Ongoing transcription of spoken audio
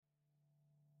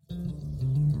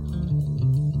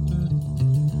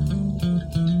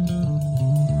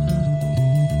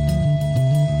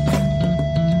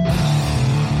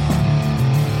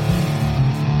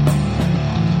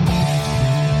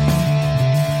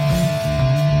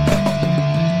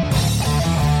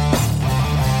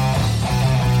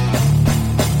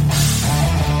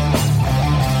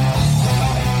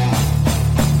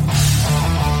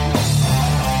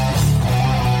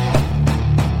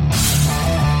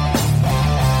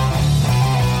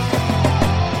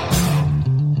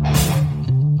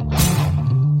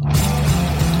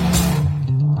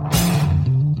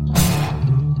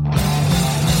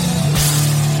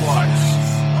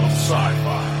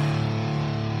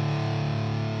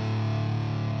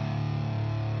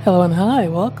Hello and hi,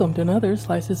 welcome to another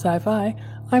Slice of Sci-Fi.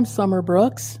 I'm Summer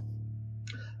Brooks,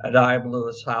 And I'm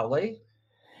Lewis Howley.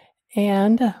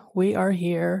 and we are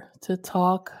here to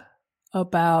talk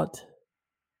about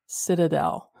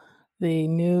Citadel, the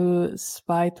new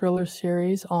spy thriller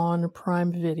series on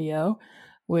Prime Video,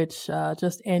 which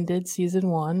just ended season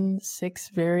one. Six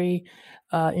very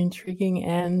intriguing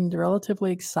and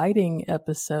relatively exciting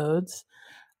episodes.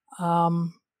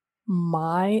 Um,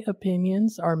 my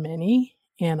opinions are many,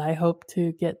 and I hope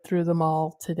to get through them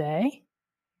all today.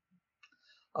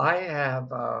 I have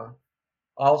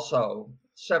also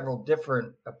several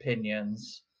different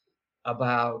opinions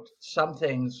about some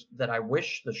things that I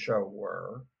wish the show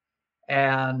were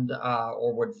and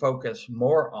or would focus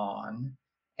more on,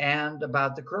 and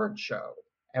about the current show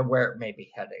and where it may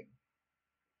be heading.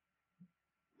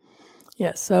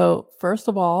 Yeah, so first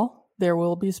of all, there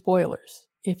will be spoilers.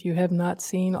 If you have not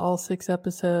seen all six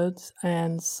episodes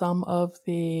and some of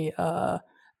the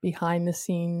behind the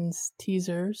scenes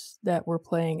teasers that we're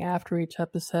playing after each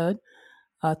episode,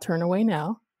 turn away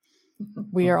now.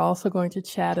 We are also going to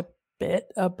chat a bit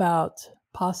about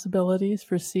possibilities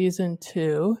for season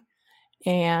two,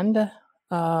 and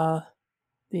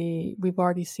we've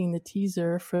already seen the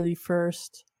teaser for the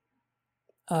first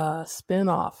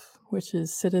spin-off, which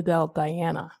is Citadel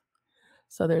Diana.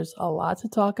 So there's a lot to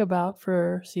talk about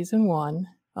for season one,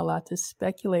 a lot to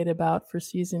speculate about for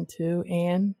season two,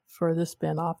 and for the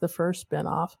spinoff, the first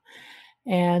spinoff.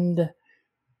 And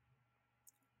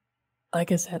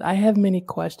like I said, I have many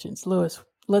questions. Lewis,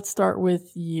 let's start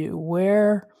with you.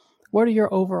 What are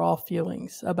your overall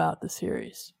feelings about the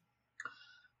series?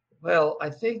 Well, I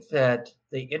think that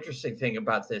the interesting thing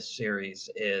about this series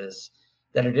is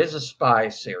that it is a spy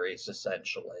series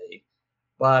essentially.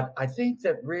 But I think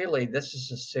that really this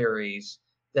is a series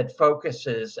that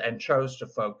focuses and chose to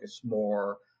focus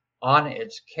more on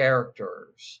its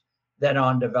characters than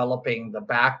on developing the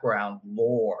background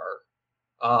lore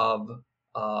of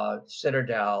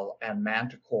Citadel and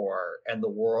Manticore and the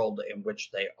world in which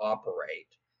they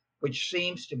operate, which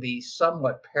seems to be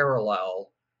somewhat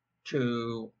parallel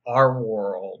to our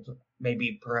world,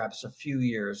 maybe perhaps a few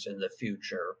years in the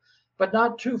future, but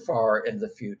not too far in the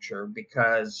future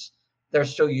because they're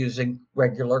still using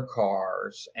regular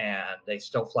cars and they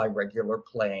still fly regular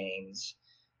planes.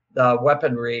 The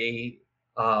weaponry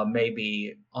may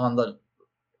be on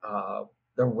uh,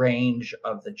 the range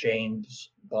of the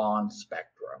James Bond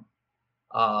spectrum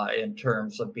in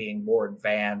terms of being more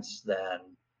advanced than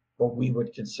what we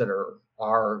would consider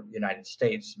our United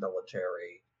States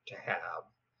military to have.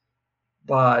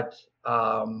 But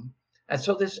and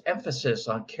so this emphasis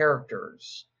on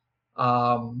characters.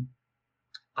 Um,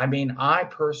 I mean, I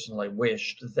personally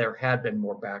wished that there had been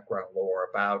more background lore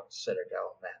about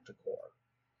Citadel and Manticore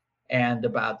and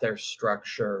about their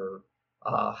structure,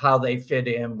 how they fit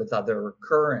in with other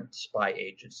current spy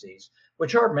agencies,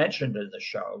 which are mentioned in the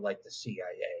show, like the CIA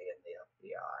and the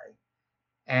FBI.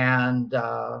 And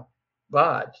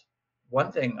but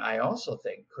one thing I also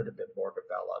think could have been more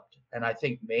developed, and I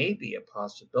think maybe a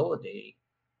possibility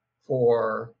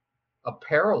for a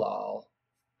parallel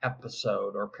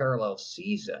episode or parallel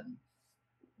season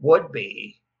would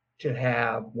be to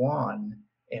have one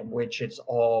in which it's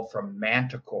all from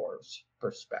Manticore's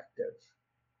perspective.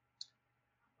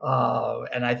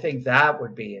 And I think that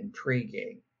would be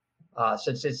intriguing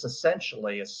since it's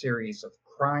essentially a series of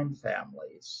crime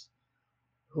families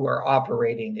who are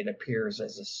operating, it appears,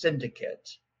 as a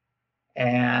syndicate.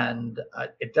 And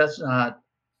it does not,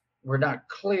 we're not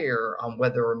clear on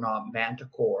whether or not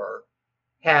Manticore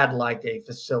had like a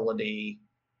facility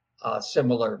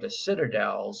similar to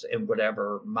Citadel's in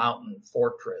whatever mountain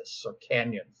fortress or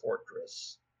canyon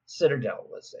fortress Citadel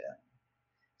was in.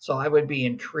 So I would be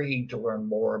intrigued to learn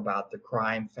more about the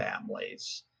crime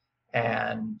families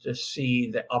and to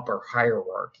see the upper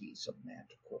hierarchies of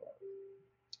Manticore.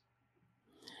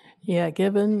 Yeah,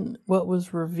 given what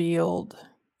was revealed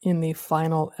in the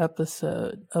final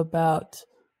episode about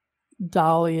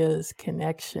Dahlia's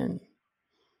connection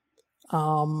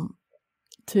um,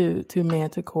 to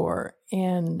Manticore,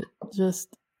 and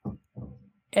just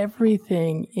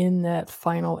everything in that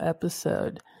final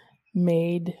episode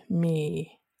made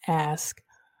me ask,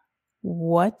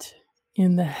 what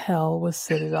in the hell was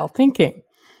Citadel thinking?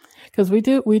 Because we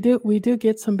do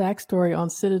get some backstory on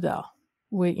Citadel.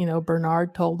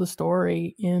 Bernard told the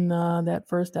story in that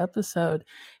first episode.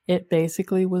 It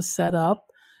basically was set up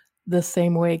the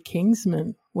same way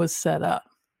Kingsman was set up.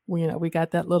 We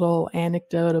got that little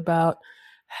anecdote about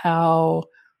how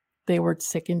they were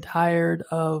sick and tired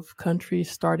of countries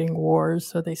starting wars,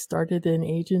 so they started an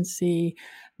agency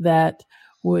that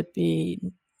would be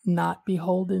not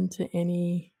beholden to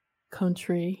any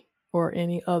country or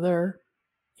any other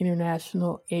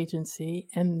international agency,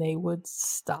 and they would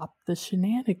stop the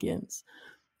shenanigans.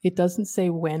 It doesn't say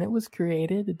when it was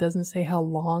created. It doesn't say how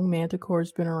long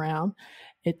Manticore's been around.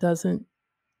 It doesn't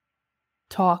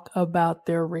talk about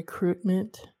their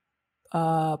recruitment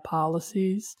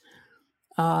policies.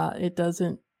 It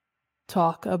doesn't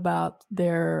talk about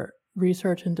their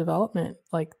research and development,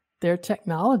 like their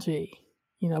technology,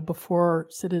 before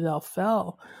Citadel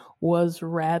fell was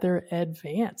rather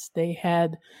advanced. They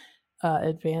had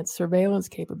advanced surveillance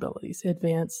capabilities,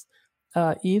 advanced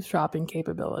eavesdropping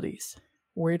capabilities.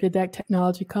 Where did that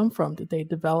technology come from? Did they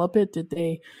develop it? Did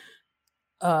they,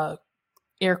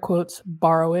 air quotes,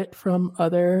 borrow it from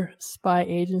other spy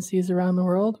agencies around the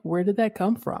world? Where did that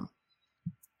come from?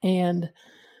 And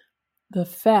the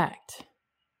fact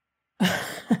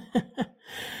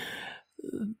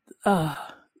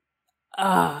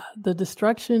the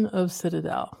destruction of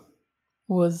Citadel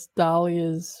was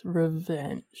Dahlia's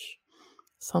revenge,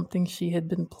 something she had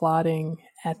been plotting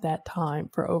at that time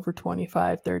for over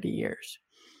 25, 30 years.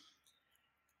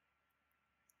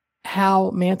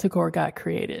 How Manticore got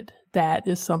created, that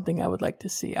is something I would like to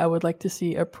see. I would like to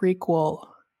see a prequel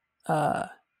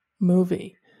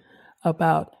movie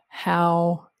about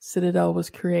how Citadel was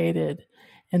created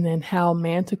and then how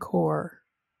Manticore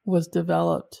was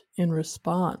developed in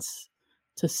response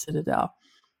to Citadel,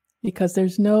 because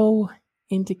there's no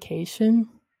indication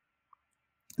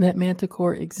that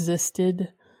Manticore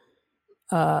existed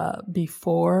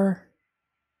before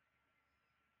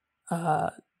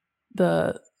the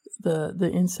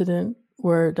incident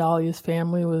where Dahlia's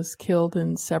family was killed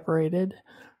and separated,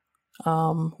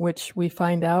 which we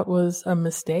find out was a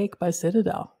mistake by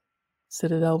Citadel.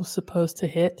 Citadel was supposed to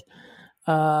hit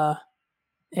a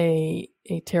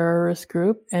terrorist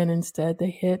group, and instead they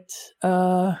hit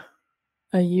a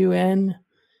UN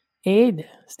aid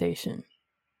station.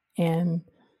 And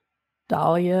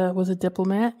Dahlia was a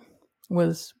diplomat,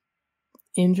 was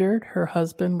injured, her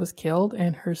husband was killed,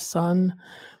 and her son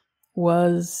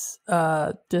was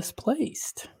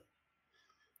displaced.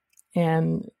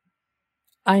 And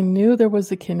I knew there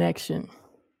was a connection.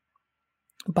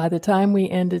 By the time we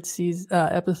ended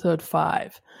episode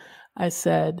 5, I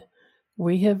said,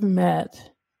 we have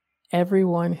met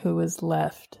everyone who is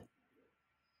left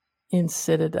in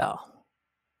Citadel.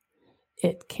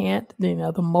 It can't,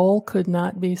 the mole could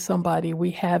not be somebody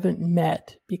we haven't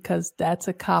met, because that's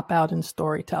a cop-out in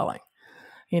storytelling.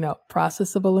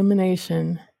 Process of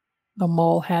elimination, the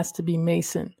mole has to be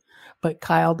Mason, but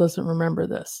Kyle doesn't remember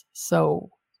this. So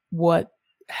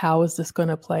how is this going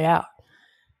to play out?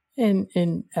 And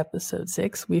in episode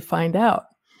 6, we find out.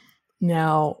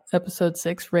 Now, episode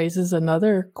 6 raises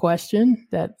another question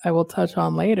that I will touch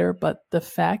on later, but the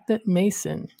fact that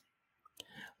Mason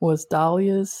was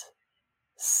Dahlia's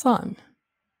son,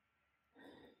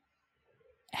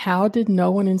 how did no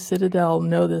one in Citadel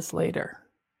know this later?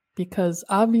 Because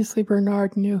obviously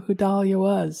Bernard knew who Dahlia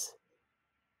was.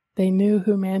 They knew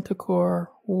who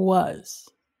Manticore was.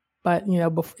 But,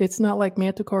 it's not like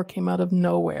Manticore came out of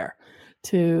nowhere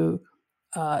to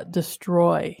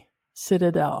destroy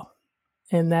Citadel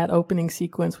in that opening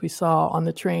sequence we saw on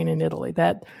the train in Italy.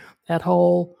 That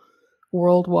whole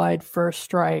worldwide first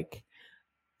strike,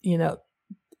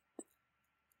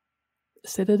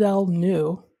 Citadel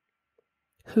knew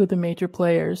who the major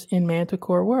players in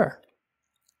Manticore were.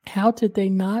 How did they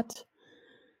not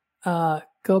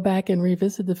go back and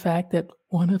revisit the fact that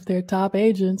one of their top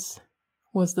agents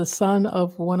was the son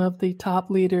of one of the top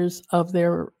leaders of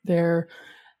their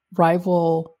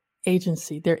rival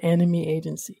agency, their enemy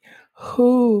agency?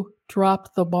 Who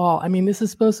dropped the ball? I mean, this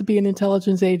is supposed to be an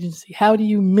intelligence agency. How do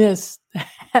you miss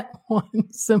that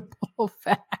one simple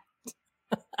fact?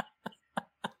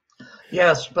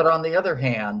 Yes, but on the other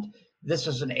hand, this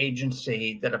is an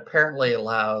agency that apparently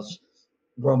allows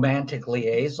romantic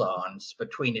liaisons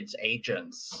between its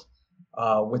agents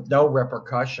with no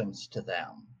repercussions to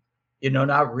them.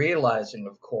 Not realizing,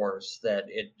 of course, that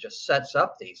it just sets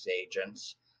up these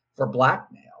agents for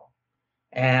blackmail.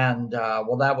 And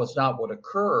that was not what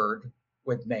occurred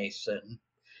with Mason.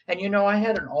 And I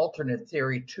had an alternate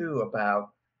theory too about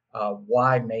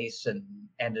why Mason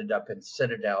ended up in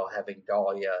Citadel having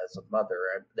Dahlia as a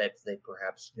mother, that they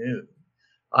perhaps knew.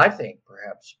 I think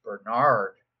perhaps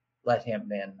Bernard let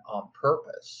him in on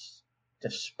purpose to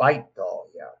spite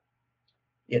Dahlia,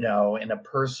 in a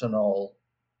personal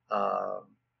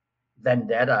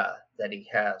vendetta that he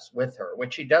has with her,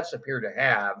 which he does appear to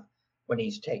have when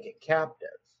he's taken captive.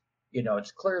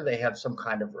 It's clear they have some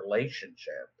kind of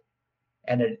relationship,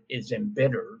 and it is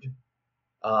embittered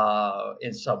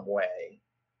in some way.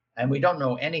 and we don't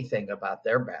know anything about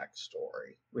their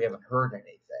backstory. We haven't heard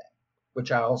anything,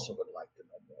 which I also would like to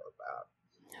know more about.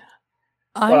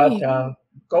 But I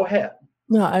go ahead.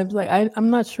 no, I'm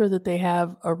not sure that they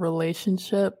have a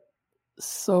relationship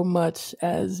so much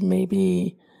as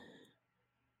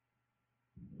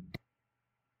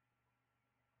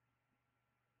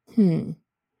hmm,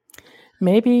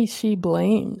 maybe she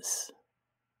blames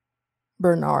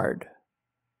Bernard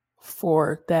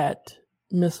for that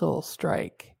missile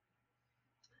strike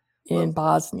in Well,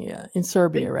 Bosnia, in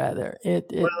Serbia think, rather.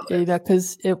 well,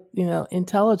 Because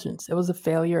intelligence. It was a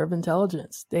failure of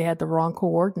intelligence. They had the wrong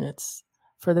coordinates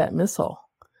for that missile,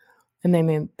 and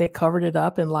then they covered it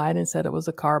up and lied and said it was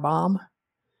a car bomb.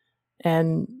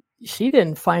 And she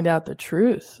didn't find out the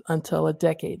truth until a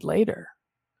decade later.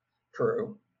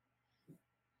 true.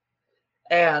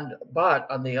 But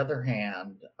on the other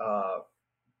hand,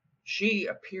 she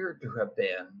appeared to have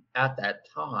been at that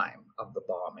time of the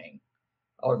bombing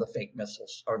or the fake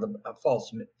missiles or the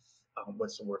false.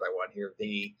 What's the word I want here?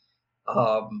 The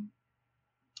um,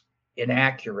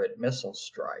 inaccurate missile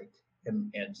strike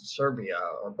in Serbia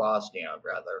or Bosnia,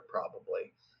 rather,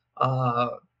 probably.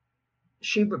 Uh,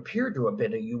 she appeared to have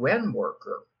been a UN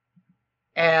worker.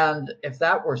 And if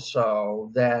that were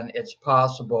so, then it's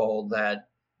possible that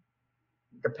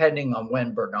depending on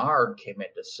when Bernard came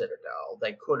into Citadel,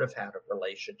 they could have had a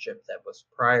relationship that was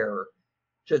prior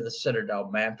to the Citadel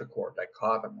Manticore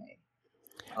dichotomy.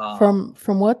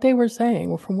 From what they were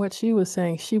saying, or from what she was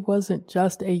saying, she wasn't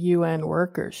just a UN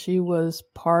worker. She was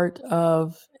part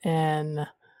of a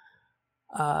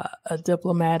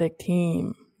diplomatic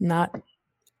team, not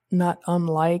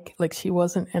unlike, like, she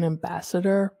wasn't an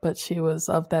ambassador, but she was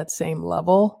of that same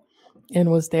level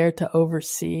and was there to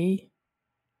oversee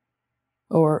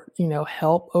or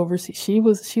help oversee. She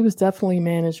was definitely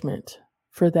management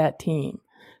for that team.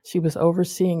 She was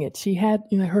overseeing it. She had,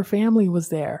 her family was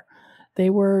there. They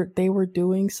were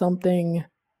doing something,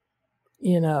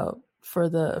 for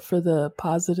the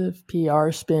positive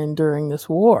PR spin during this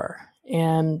war,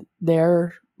 and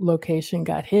their location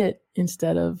got hit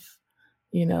instead of,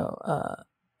 you know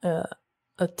uh,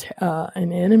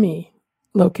 an enemy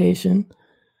location.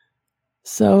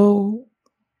 So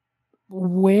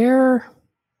where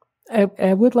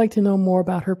I would like to know more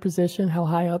about her position, how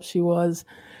high up she was,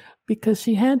 because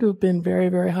she had to have been very,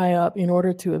 very high up in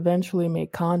order to eventually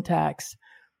make contacts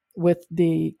with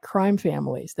the crime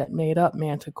families that made up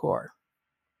Manticore.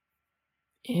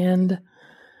 And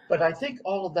But I think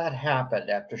all of that happened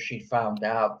after she found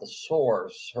out the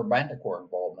source, her Manticore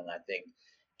involvement, I think,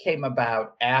 came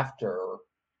about after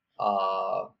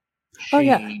uh, oh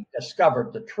yeah, she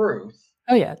discovered the truth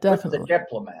oh yeah, with the definitely.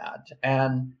 diplomat.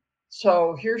 And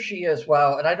so here she is.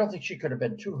 Well, and I don't think she could have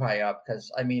been too high up because,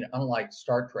 I mean, unlike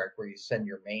Star Trek, where you send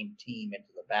your main team into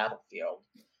the battlefield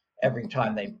every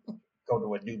time they go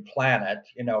to a new planet,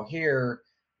 here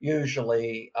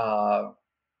usually a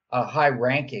high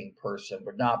ranking person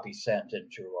would not be sent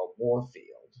into a war field,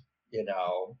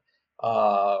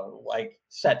 like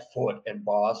set foot in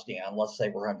Bosnia unless they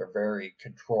were under very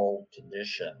controlled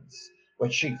conditions,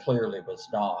 which she clearly was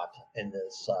not in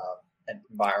this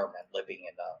environment living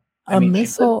in I A mean,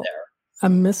 she lived missile there. a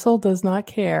missile does not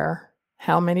care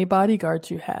how many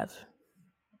bodyguards you have.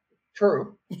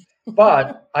 True.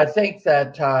 But I think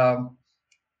that,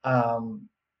 um,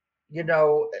 you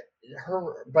know,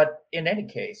 but in any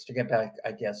case, to get back,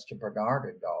 I guess, to Bernard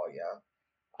and Dahlia,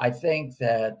 I think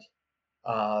that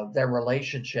their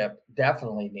relationship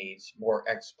definitely needs more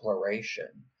exploration.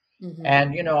 Mm-hmm.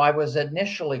 And, I was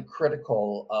initially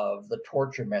critical of the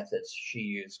torture methods she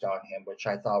used on him, which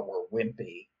I thought were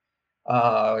wimpy,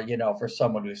 for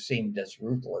someone who seemed as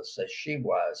ruthless as she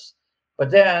was.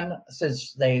 But then,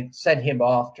 since they sent him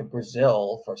off to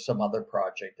Brazil for some other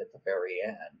project at the very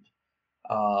end,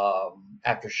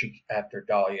 after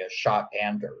Dahlia shot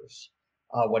Anders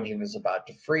when he was about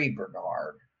to free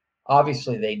Bernard.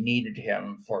 Obviously, they needed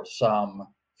him for some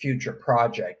future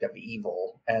project of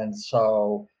evil, and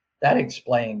so that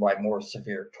explained why more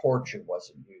severe torture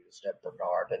wasn't used at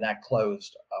Bernard, and that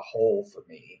closed a hole for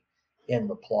me in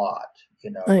the plot.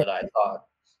 I, That I thought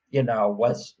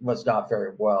was not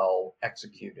very well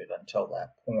executed until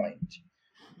that point.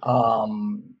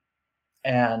 Um,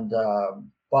 and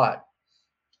but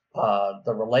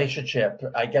the relationship,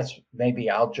 I guess maybe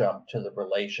I'll jump to the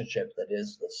relationship that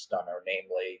is the stunner,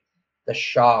 namely the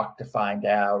shock to find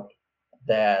out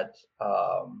that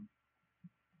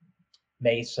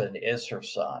Mason is her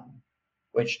son,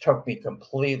 which took me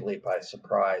completely by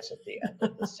surprise at the end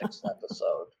of the sixth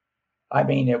episode. I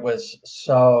mean, it was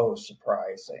so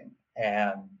surprising.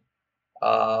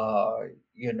 Uh,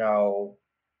 you know,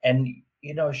 and,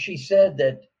 she said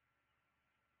that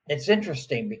it's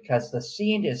interesting because the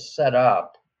scene is set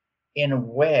up in a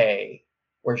way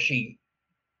where she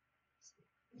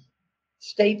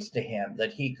states to him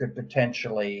that he could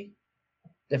potentially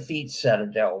defeat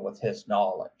Citadel with his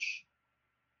knowledge,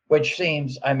 which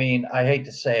seems, I mean, I hate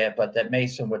to say it, but that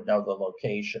Mason would know the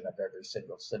location of every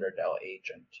single Citadel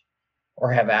agent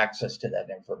or have access to that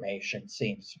information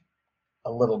seems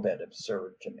a little bit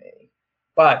absurd to me.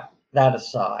 But that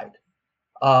aside,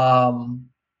 um,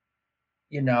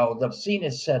 the scene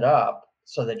is set up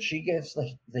so that she gives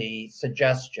the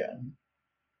suggestion,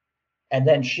 and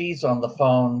then she's on the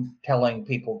phone telling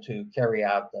people to carry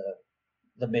out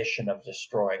the mission of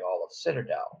destroying all of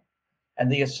Citadel.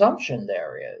 And the assumption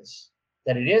there is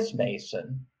that it is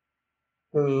Mason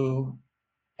who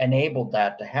enabled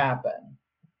that to happen.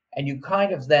 And you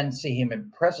kind of then see him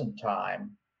in present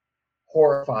time,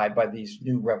 horrified by these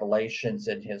new revelations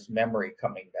in his memory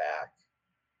coming back.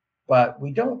 But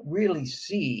we don't really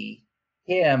see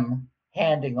him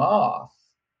handing off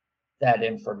that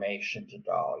information to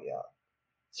Dahlia.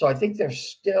 So I think there's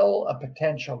still a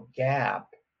potential gap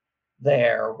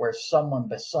there where someone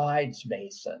besides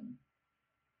Mason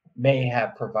may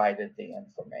have provided the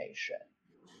information.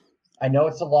 I know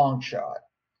it's a long shot,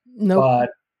 Nope. but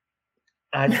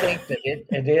I think that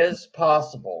it is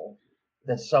possible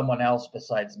that someone else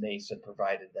besides Mason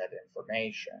provided that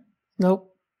information.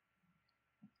 Nope.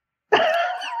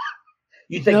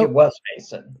 You think Nope. it was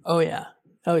Mason? Oh yeah.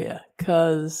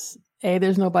 Because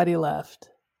there's nobody left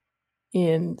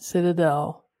in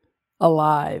Citadel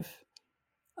alive.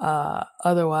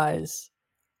 Otherwise,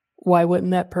 why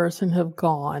wouldn't that person have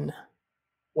gone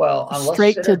Well, unless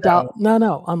straight Citadel, to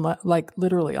no, unless, like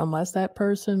literally, unless that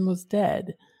person was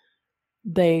dead,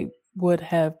 they would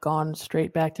have gone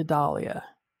straight back to Dahlia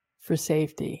for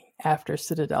safety after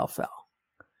Citadel fell.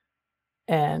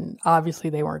 And obviously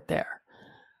they weren't there.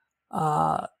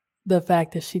 The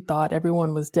fact that she thought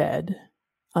everyone was dead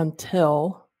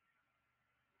until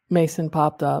Mason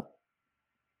popped up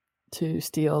to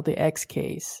steal the X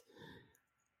case.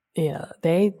 Yeah,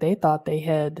 they thought they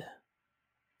had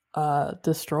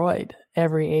destroyed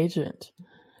every agent.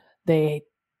 They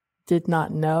did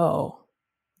not know.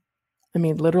 I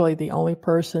mean, literally, the only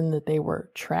person that they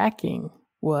were tracking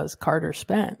was Carter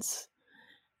Spence.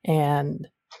 And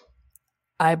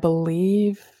I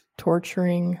believe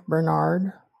torturing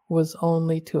Bernard was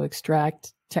only to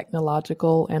extract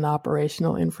technological and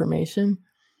operational information.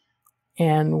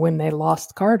 And when they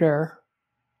lost Carter,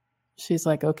 she's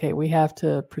like, okay, we have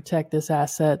to protect this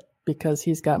asset because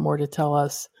he's got more to tell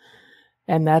us.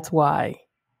 And that's why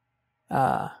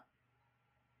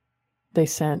they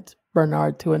sent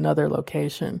Bernard to another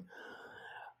location.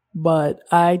 But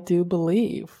I do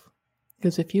believe,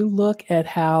 because if you look at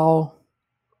how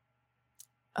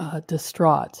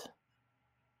distraught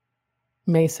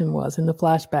Mason was in the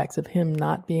flashbacks of him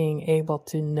not being able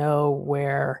to know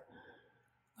where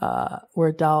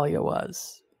Dahlia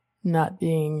was, not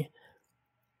being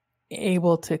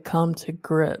able to come to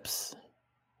grips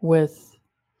with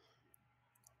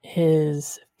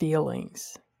his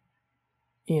feelings.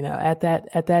 At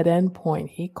that end point,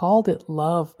 he called it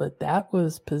love, but that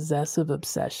was possessive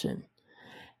obsession.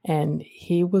 And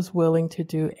he was willing to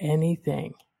do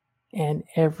anything and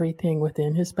everything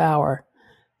within his power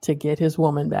to get his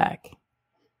woman back.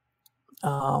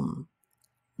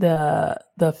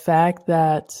 The fact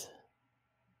that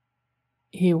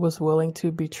he was willing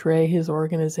to betray his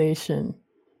organization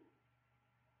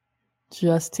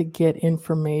just to get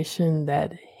information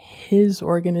that his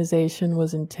organization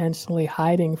was intentionally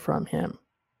hiding from him,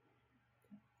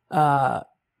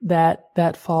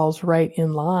 that falls right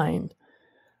in line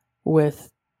with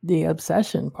the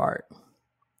obsession part.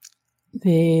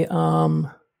 The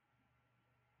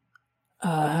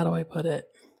how do I put it?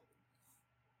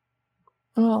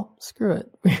 Well, screw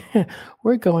it.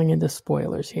 We're going into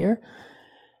spoilers here.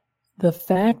 The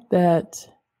fact that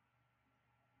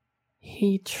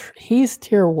he's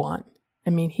tier 1. I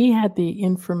mean, he had the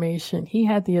information, he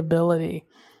had the ability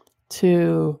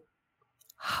to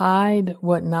hide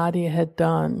what Nadia had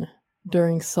done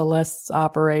during Celeste's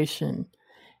operation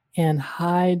and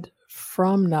hide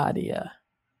from Nadia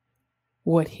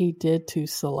what he did to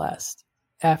Celeste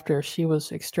after she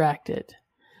was extracted.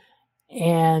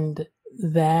 And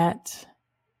that,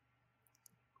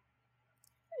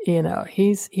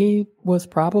 he was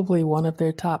probably one of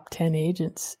their top 10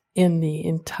 agents in the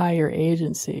entire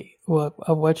agency,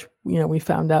 of which, we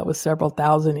found out was several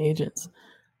thousand agents.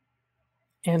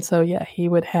 And so, yeah, he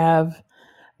would have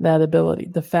that ability.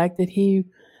 The fact that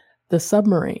the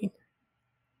submarine,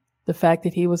 the fact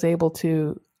that he was able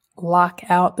to lock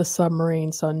out the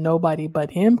submarine so nobody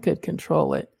but him could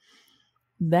control it,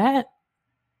 that's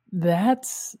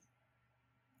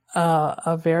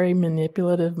a very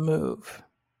manipulative move.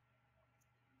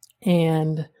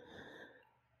 And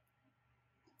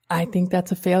I think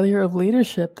that's a failure of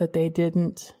leadership that they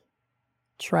didn't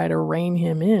try to rein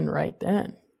him in right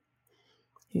then.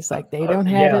 He's like, they don't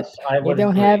have it. Yes, I They would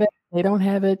don't have agree. it. They don't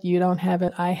have it. You don't have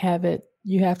it. I have it.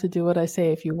 You have to do what I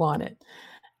say if you want it.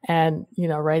 And,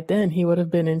 right then he would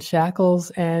have been in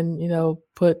shackles and,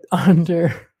 put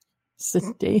under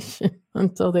sedation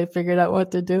until they figured out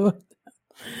what to do.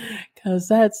 Because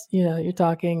that's, you're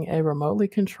talking a remotely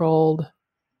controlled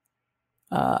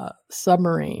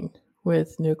submarine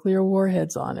with nuclear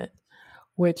warheads on it,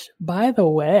 which, by the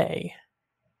way,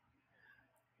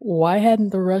 why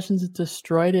hadn't the Russians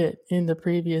destroyed it in the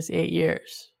previous 8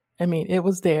 years? I mean, it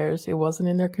was theirs. It wasn't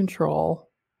in their control.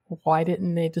 Why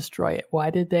didn't they destroy it?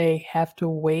 Why did they have to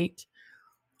wait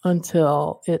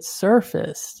until it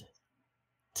surfaced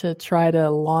to try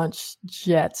to launch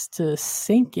jets to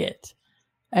sink it?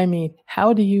 I mean,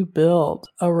 how do you build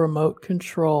a remote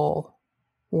control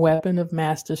weapon of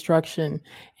mass destruction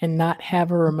and not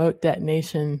have a remote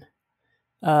detonation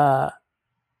uh,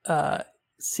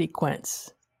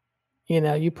 sequence?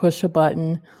 You push a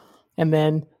button and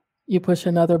then you push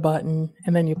another button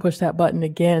and then you push that button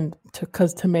again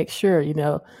to make sure, you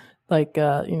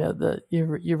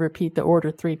repeat the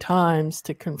order 3 times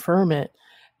to confirm it.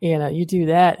 You do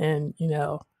that and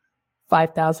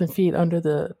 5,000 feet under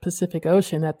the Pacific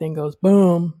Ocean, that thing goes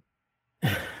boom.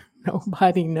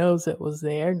 Nobody knows it was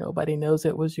there. Nobody knows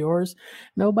it was yours.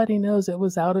 Nobody knows it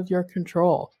was out of your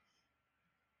control.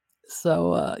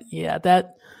 So yeah,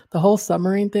 that the whole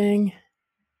submarine thing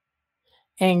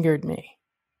angered me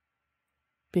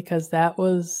because that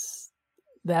was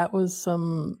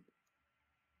some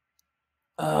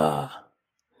that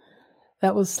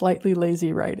was slightly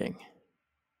lazy writing.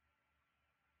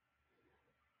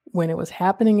 When it was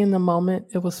happening in the moment,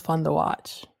 it was fun to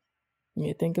watch. When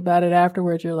you think about it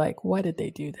afterwards, you're like, why did they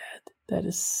do that? That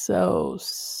is so,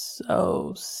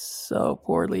 so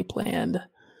poorly planned.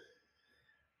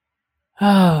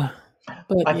 But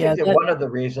I yeah, think that one of the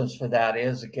reasons for that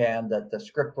is, again, that the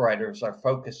script writers are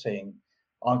focusing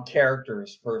on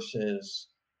characters versus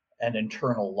an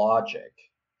internal logic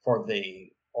for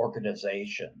the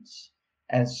organizations.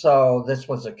 And so this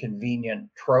was a convenient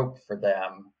trope for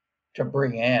them to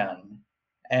bring in.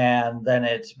 And then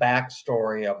its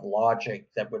backstory of logic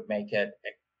that would make it,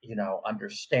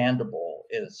 understandable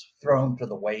is thrown to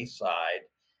the wayside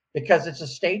because it's a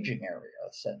staging area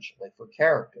essentially for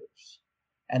characters.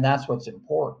 And that's what's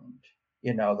important.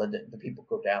 The people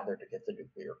go down there to get the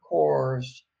nuclear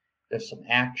cores. There's some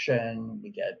action. We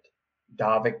get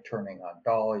Davik turning on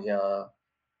Dahlia,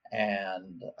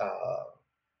 and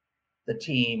the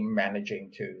team managing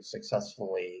to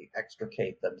successfully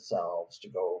extricate themselves to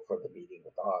go for the meeting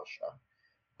with Asha.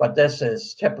 But this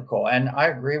is typical, and I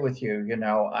agree with you.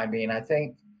 I mean, I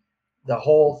think the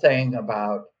whole thing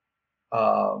about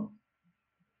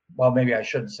well, maybe I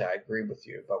shouldn't say I agree with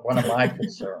you, but one of my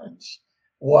concerns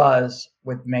was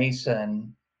with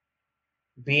Mason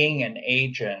being an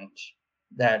agent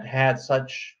that had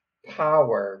such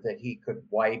power that he could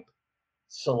wipe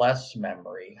Celeste's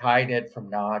memory, hide it from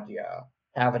Nadia,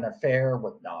 have an affair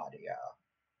with Nadia.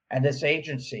 And this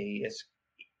agency is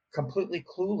completely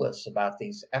clueless about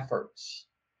these efforts.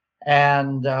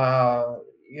 And,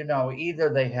 either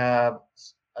they have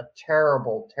a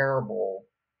terrible, terrible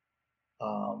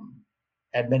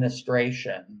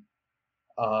administration,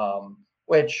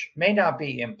 which may not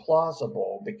be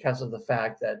implausible because of the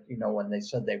fact that, when they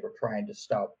said they were trying to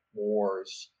stop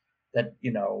wars that,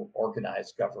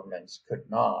 organized governments could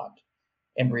not.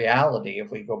 In reality,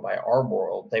 if we go by our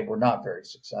world, they were not very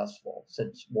successful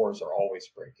since wars are always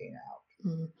breaking out.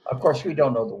 Mm. Of course, we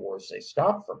don't know the wars they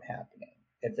stopped from happening,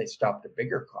 if they stopped a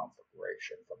bigger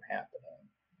conflagration from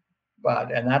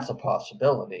happening. And that's a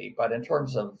possibility. But in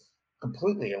terms of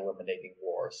completely eliminating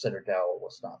war, Citadel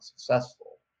was not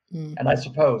successful. Mm. And I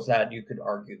suppose that you could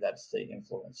argue that's the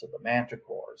influence of the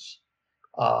manticores.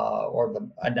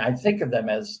 And I think of them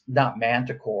as not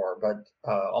manticore, but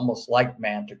almost like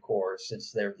manticore,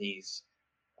 since they're these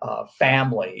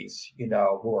families,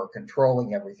 who are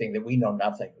controlling everything that we know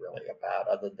nothing really about,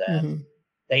 other than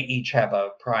they each have a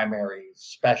primary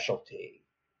specialty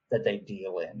that they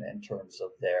deal in terms of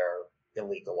their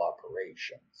illegal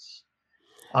operations.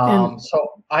 And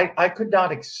So I could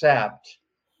not accept.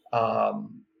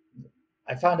 Um,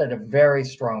 I found it a very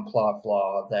strong plot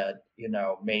flaw that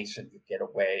Mason could get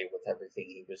away with everything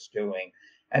he was doing,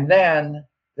 and then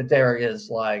that there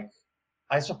is I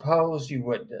suppose you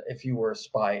would, if you were a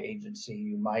spy agency,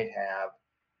 you might have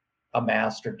a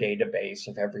master database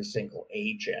of every single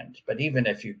agent. But even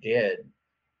if you did,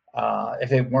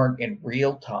 if it weren't in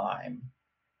real time,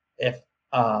 if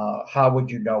how would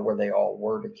you know where they all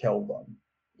were to kill them?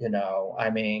 I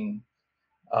mean,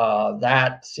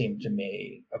 that seemed to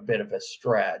me a bit of a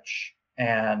stretch.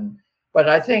 But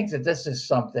I think that this is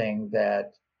something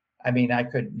that, I mean, I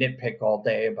could nitpick all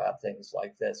day about things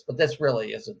like this, but this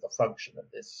really isn't the function of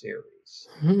this series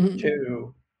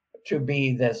to to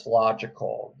be this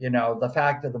logical. The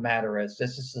fact of the matter is,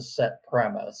 this is the set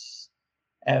premise,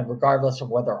 and regardless of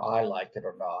whether I like it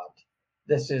or not,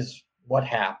 this is what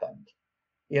happened.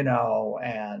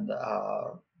 And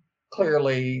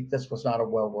clearly this was not a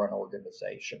well-run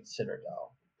organization,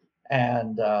 Citadel,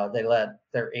 and they let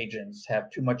their agents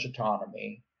have too much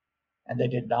autonomy, and they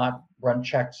did not run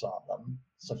checks on them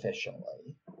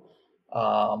sufficiently.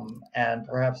 And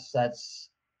perhaps that's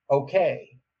okay,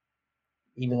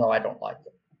 even though I don't like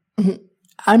it.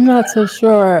 I'm not so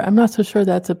sure. I'm not so sure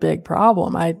that's a big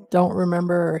problem. I don't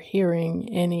remember hearing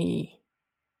any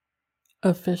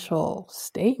official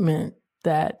statement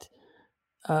that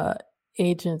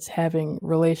agents having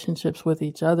relationships with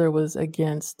each other was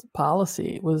against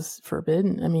policy, was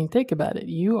forbidden. I mean, think about it.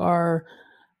 You are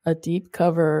a deep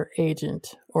cover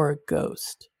agent or a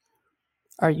ghost.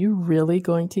 Are you really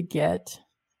going to get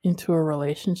into a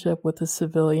relationship with a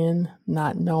civilian,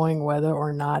 not knowing whether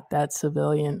or not that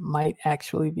civilian might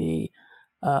actually be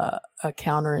a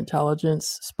counterintelligence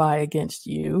spy against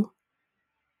you?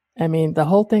 I mean, the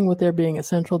whole thing with there being a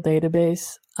central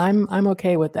database, I'm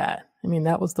okay with that. I mean,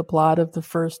 that was the plot of the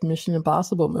first Mission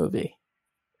Impossible movie.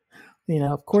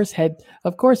 Of course,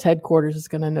 headquarters is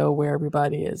going to know where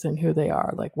everybody is and who they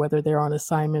are, like whether they're on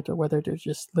assignment or whether they're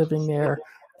just living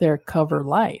their cover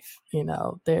life.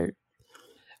 They're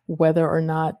whether or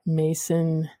not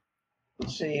Mason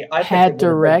had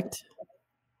direct.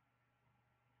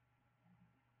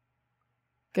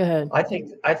 Go ahead. I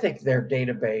think their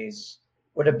database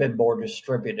would have been more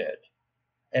distributed.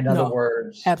 In other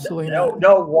words, absolutely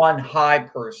no one high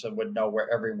person would know where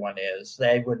everyone is.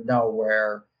 They would know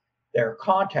where their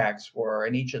contacts were,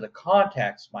 and each of the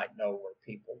contacts might know where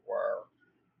people were.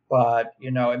 But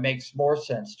it makes more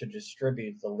sense to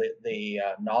distribute the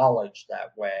knowledge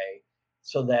that way,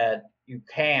 so that you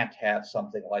can't have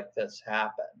something like this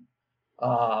happen.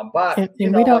 But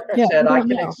like I said, I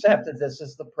can accept that this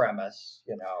is the premise.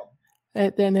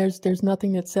 Then there's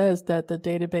nothing that says that the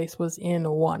database was in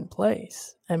one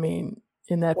place. I mean,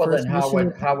 in that first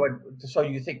mission. So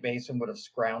you think Mason would have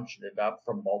scrounged it up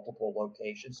from multiple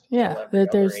locations?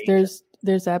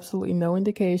 There's absolutely no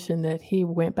indication that he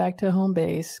went back to home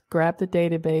base, grabbed the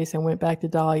database, and went back to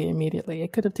Dahlia immediately.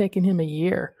 It could have taken him a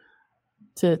year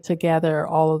to gather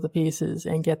all of the pieces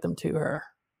and get them to her.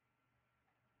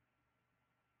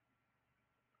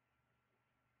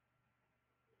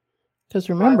 Because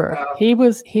remember, he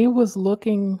was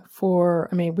looking for.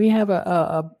 I mean, we have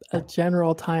a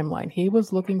general timeline. He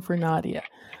was looking for Nadia.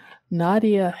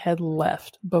 Nadia had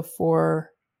left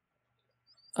before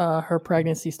her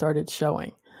pregnancy started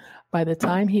showing. By the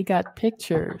time he got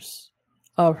pictures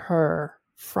of her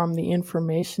from the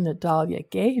information that Dahlia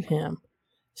gave him,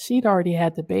 she'd already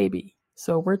had the baby.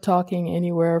 So we're talking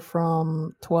anywhere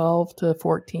from 12 to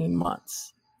 14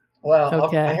 months. Well,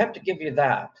 okay. I have to give you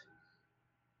that.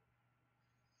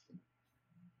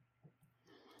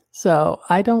 So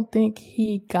I don't think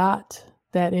he got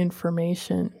that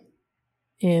information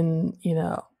in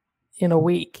a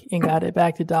week and got it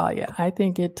back to Dahlia. I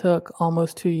think it took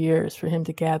almost 2 years for him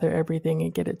to gather everything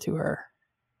and get it to her.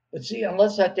 But see,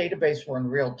 unless that database were in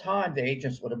real time, the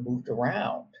agents would have moved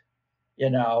around,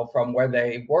 from where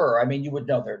they were. I mean, you would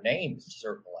know their names,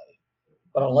 certainly.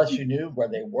 But unless you knew where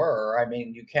they were, I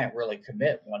mean, you can't really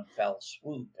commit one fell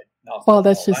swoop. Well,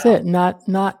 that's just it. Not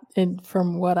and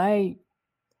from what I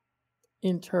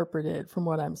interpreted, from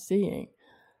what I'm seeing,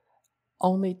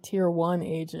 only tier 1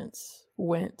 agents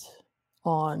went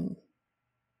on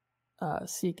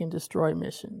seek and destroy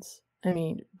missions. I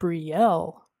mean,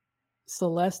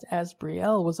 Celeste as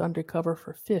Brielle was undercover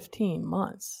for 15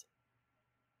 months.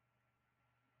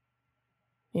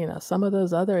 Some of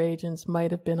those other agents might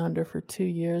have been under for 2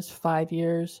 years, 5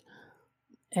 years,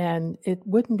 and it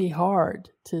wouldn't be hard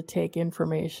to take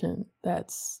information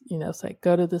that's, say,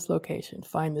 go to this location,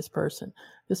 find this person.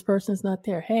 This person's not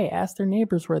there. Hey, ask their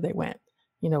neighbors where they went.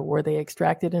 Were they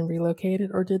extracted and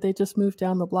relocated, or did they just move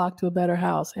down the block to a better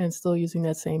house and still using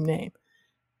that same name?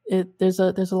 There's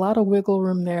a lot of wiggle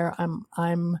room there.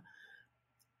 I'm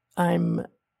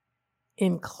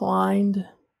inclined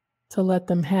to let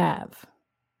them have.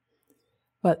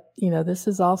 But this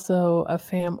is also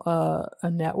a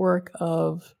network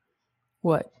of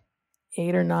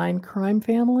 8 or 9 crime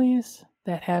families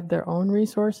that have their own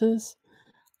resources.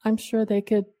 I'm sure they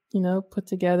could, put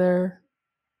together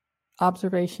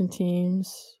observation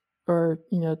teams or,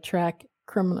 track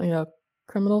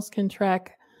criminals can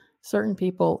track certain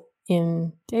people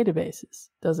in databases.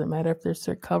 Doesn't matter if there's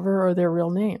their cover or their real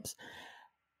names.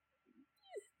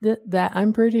 That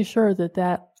I'm pretty sure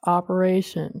that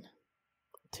operation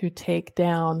to take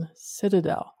down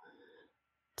Citadel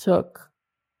took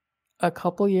a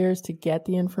couple years to get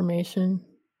the information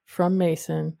from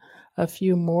Mason, a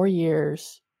few more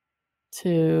years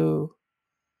to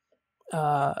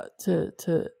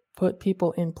put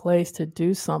people in place to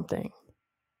do something.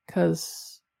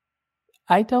 Because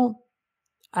I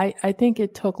think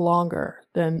it took longer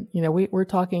than, we're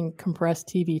talking compressed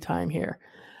TV time here.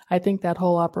 I think that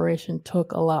whole operation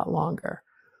took a lot longer.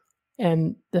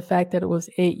 And the fact that it was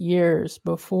 8 years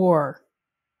before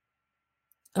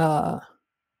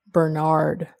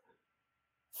Bernard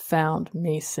found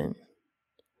Mason,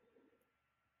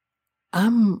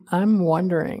 I'm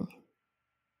wondering.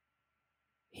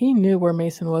 He knew where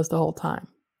Mason was the whole time.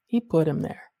 He put him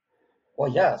there.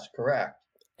 Well, yes, correct.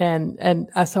 And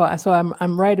so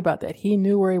I'm right about that. He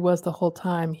knew where he was the whole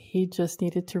time. He just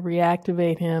needed to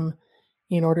reactivate him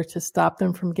in order to stop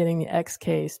them from getting the X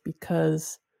case,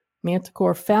 because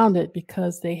Manticore found it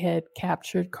because they had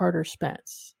captured Carter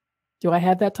Spence. Do I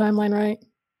have that timeline right?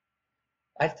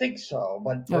 I think so.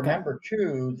 But remember,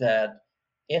 too, that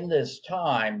in this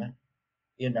time,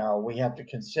 we have to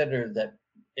consider that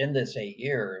in this 8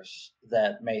 years,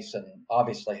 that Mason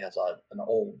obviously has an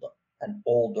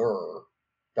older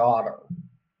daughter.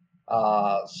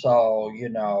 So,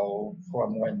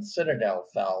 from when Citadel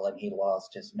fell and he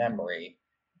lost his memory,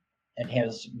 and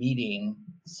his meeting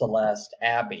Celeste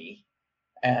Abbey,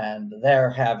 and they're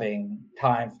having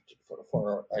time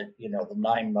for the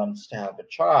 9 months to have a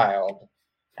child,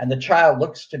 and the child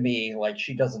looks to me like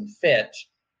she doesn't fit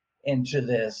into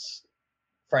this.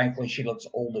 Frankly, she looks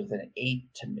older than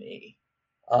 8 to me,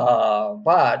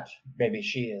 but maybe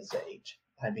she is 8.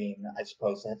 I mean, I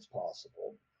suppose that's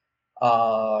possible.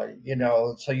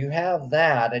 So you have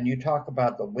that, and you talk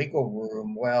about the wiggle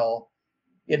room. Well,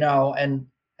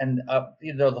 and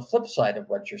the flip side of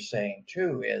what you're saying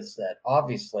too is that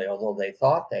obviously, although they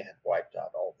thought they had wiped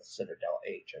out all the Citadel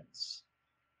agents,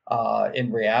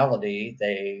 in reality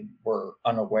they were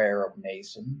unaware of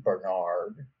Mason,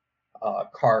 Bernard,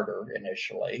 Carter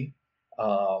initially,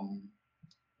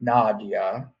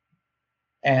 Nadia,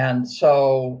 and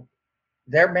so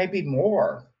there may be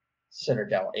more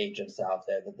Citadel agents out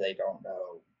there that they don't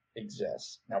know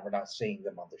exist. Now, we're not seeing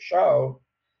them on the show,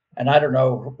 and I don't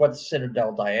know what's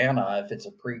Citadel Diana, if it's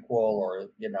a prequel or,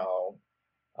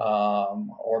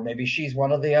 or maybe she's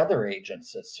one of the other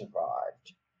agents that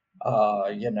survived,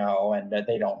 and that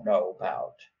they don't know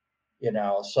about,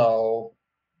 so,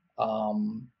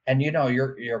 and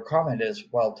your comment is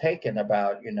well taken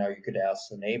about, you could ask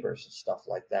the neighbors and stuff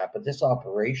like that, but this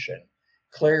operation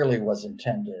clearly was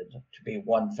intended to be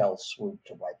one fell swoop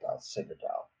to wipe out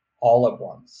Citadel all at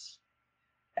once.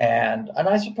 And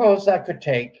I suppose that could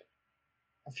take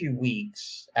a few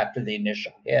weeks after the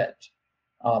initial hit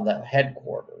on the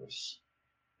headquarters,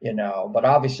 but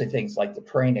obviously things like the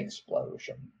train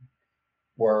explosion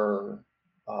were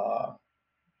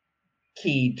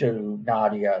key to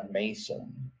Nadia and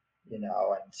Mason, and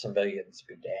civilians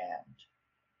be damned.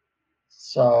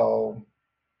 So,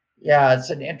 yeah, it's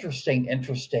an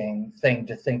interesting thing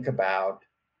to think about.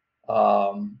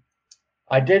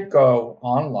 I did go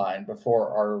online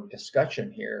before our discussion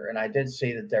here, and I did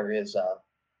see that there is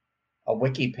a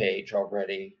wiki page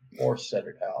already for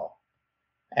Citadel,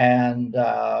 and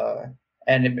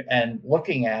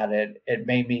looking at it, it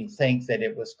made me think that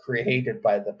it was created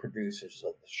by the producers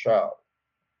of the show,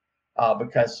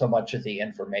 because so much of the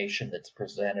information that's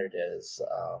presented is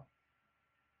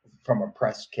from a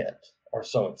press kit, or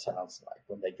so it sounds like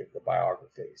when they give the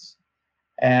biographies,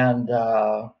 and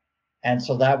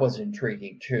so that was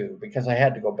intriguing too, because I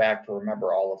had to go back to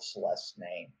remember all of Celeste's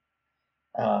name.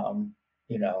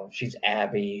 She's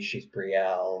Abby, she's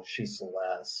Brielle, she's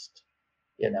Celeste,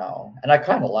 and I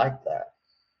kind of like that.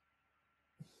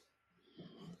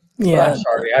 Yeah, but I'm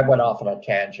sorry, I went off on a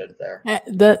tangent there.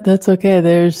 That's okay.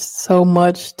 There's so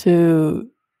much to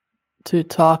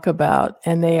talk about,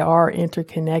 and they are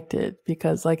interconnected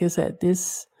because, like I said,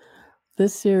 this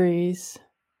series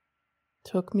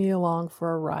took me along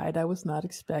for a ride I was not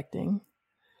expecting,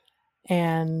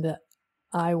 and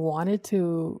I wanted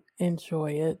to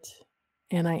enjoy it,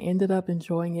 and I ended up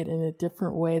enjoying it in a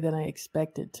different way than I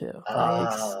expected to.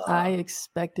 I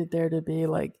expected there to be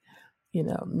like,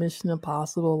 Mission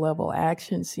Impossible level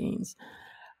action scenes,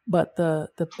 but the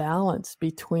balance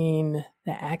between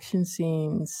the action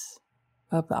scenes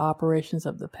of the operations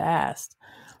of the past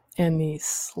and the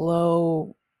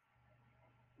slow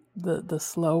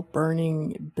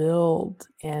burning build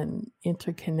and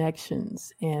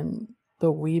interconnections and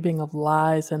the weaving of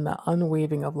lies and the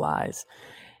unweaving of lies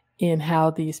in how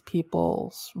these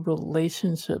people's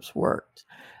relationships worked.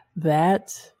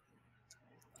 That,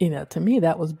 to me,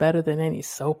 that was better than any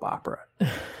soap opera.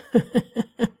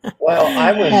 Well,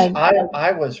 And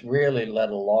I was really led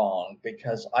along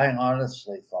because I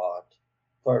honestly thought,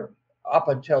 for up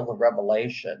until the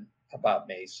revelation about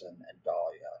Mason and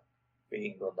Dahlia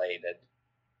being related,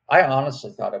 I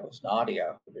honestly thought it was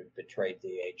Nadia who had betrayed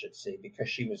the agency because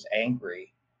she was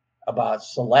angry about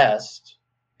Celeste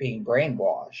being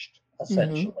brainwashed, mhm.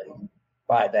 essentially,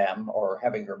 by them or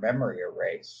having her memory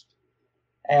erased.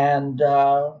 And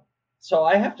so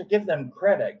I have to give them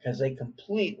credit because they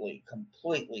completely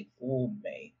fooled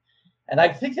me. And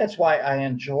I think that's why I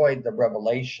enjoyed the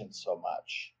revelation so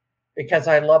much because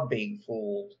I love being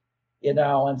fooled,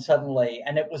 and suddenly,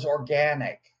 and it was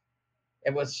organic.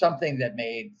 It was something that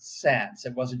made sense.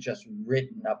 It wasn't just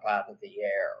written up out of the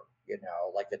air,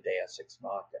 like a Deus Ex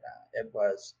Machina. It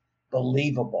was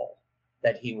believable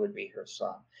that he would be her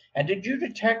son. And did you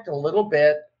detect a little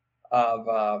bit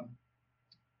of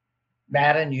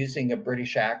Madden using a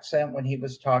British accent when he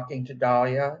was talking to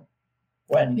Dahlia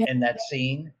when Yeah, in that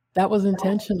scene? that was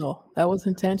intentional. That was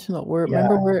intentional. Yeah.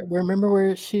 Remember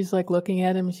where she's like looking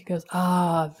at him and she goes,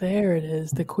 "Ah, there it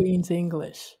is, the Queen's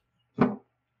English."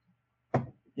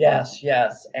 Yes,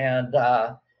 yes. And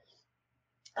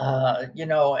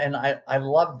and I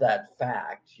love that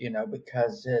fact,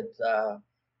 because it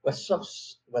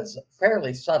was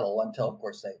fairly subtle until, of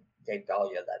course, they gave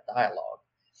Dahlia that dialogue.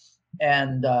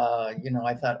 And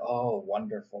I thought, oh,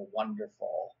 wonderful,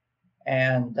 wonderful.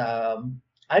 And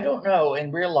I don't know,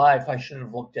 in real life, I should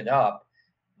have looked it up,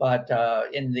 but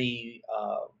in the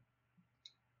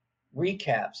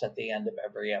recaps at the end of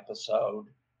every episode,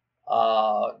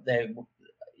 they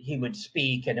he would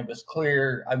speak, and it was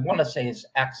clear. I want to say his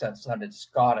accent sounded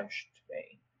Scottish to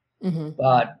me, Hmm.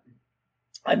 but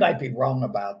I might be wrong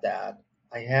about that.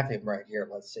 I have him right here.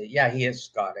 Let's see. Yeah, he is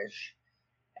Scottish,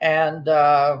 and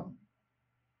and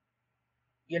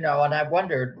I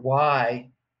wondered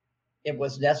why it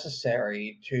was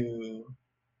necessary to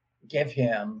give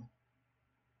him,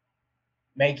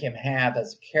 make him have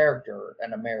as a character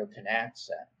an American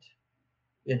accent.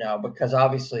 Because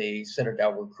obviously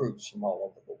Citadel recruits from all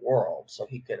over the world, so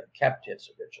he could have kept his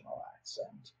original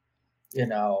accent,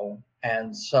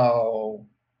 and so,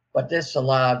 but this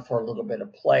allowed for a little bit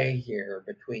of play here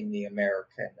between the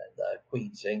American and the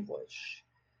Queen's English.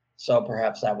 So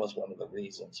perhaps that was one of the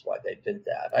reasons why they did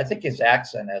that. I think his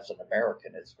accent as an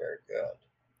American is very good.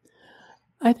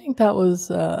 I think that was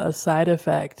a side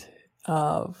effect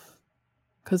of,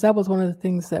 because that was one of the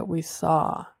things that we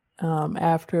saw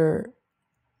after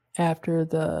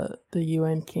the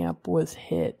UN camp was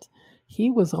hit. He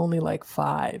was only like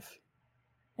 5,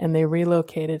 and they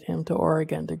relocated him to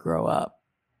Oregon to grow up.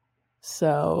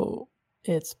 So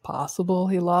it's possible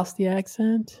he lost the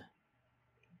accent.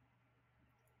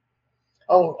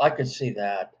 Oh, I could see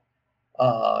that.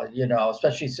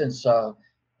 Especially since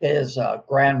his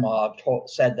grandma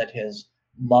said that his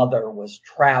mother was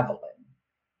traveling.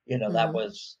 That Hmm.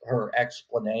 was her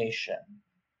explanation.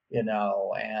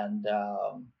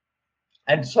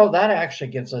 And so that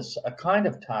actually gives us a kind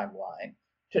of timeline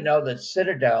to know that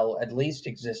Citadel at least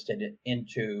existed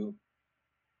into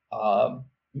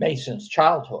Mason's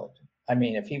childhood. I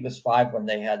mean, if he was 5 when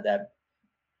they had that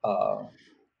uh,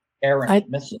 errant I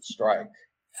missile strike.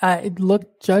 I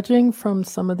looked, judging from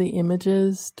some of the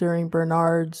images during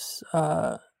Bernard's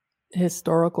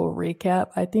historical recap,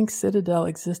 I think Citadel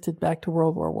existed back to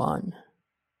World War One.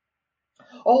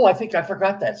 Oh, I think I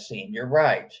forgot that scene. You're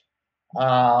right.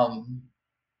 Um,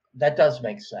 that does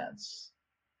make sense.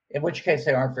 In which case,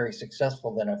 they aren't very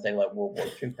successful then if they let World War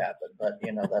II happen. But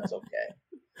that's okay.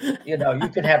 You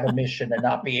can have a mission and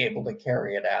not be able to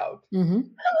carry it out. Mm-hmm.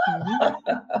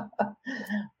 Mm-hmm.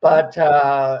 But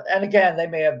and again, they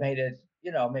may have made it.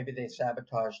 Maybe they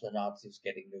sabotaged the Nazis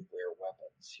getting nuclear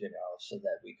weapons. So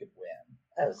that we could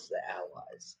win as the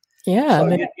Allies. Yeah, So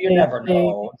and you never they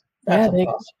know. That's yeah a they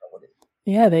possibility.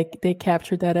 yeah they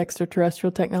captured that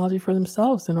extraterrestrial technology for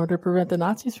themselves in order to prevent the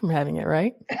Nazis from having it,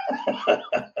 right?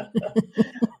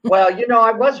 Well,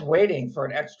 I was waiting for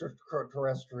an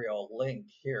extraterrestrial link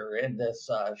here in this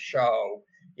show,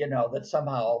 that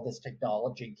somehow all this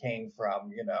technology came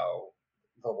from,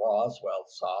 the Roswell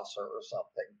saucer or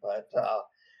something. But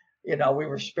we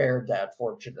were spared that,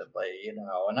 fortunately,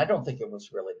 and I don't think it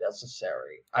was really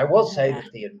necessary. I will say Yeah.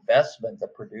 that the investment the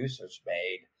producers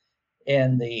made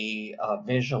in the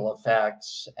visual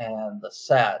effects and the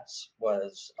sets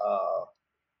was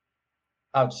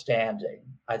outstanding.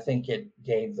 I think it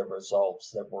gave the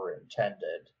results that were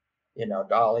intended.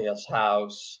 Dahlia's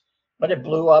house, when it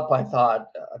blew up, I thought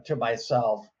to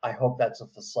myself, I hope that's a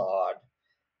facade.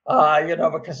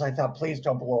 Because I thought, please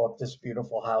don't blow up this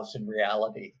beautiful house in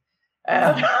reality.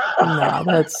 And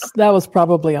No, that was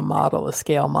probably a model, a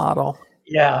scale model.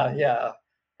 yeah, yeah.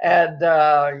 And,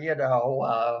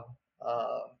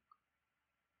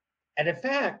 and in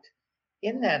fact,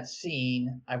 in that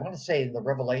scene, I want to say the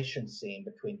revelation scene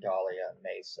between Dahlia and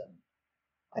Mason,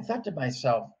 I thought to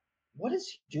myself, what is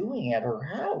he doing at her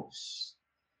house?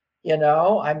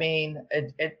 I mean,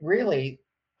 it really,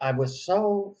 I was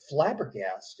so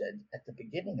flabbergasted at the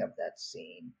beginning of that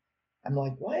scene. I'm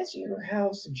like, why is he at her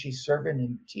house and she's serving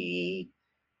him tea?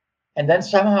 And then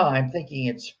somehow I'm thinking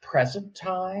it's present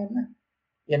time,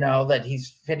 that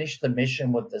he's finished the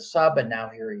mission with the sub and now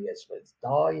here he is with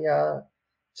Dahlia.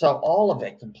 So all of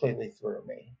it completely threw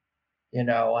me,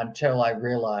 until I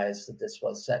realized that this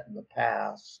was set in the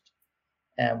past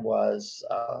and was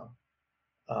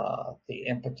the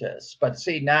impetus. But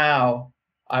see, now,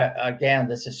 again,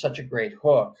 this is such a great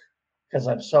hook because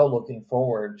I'm so looking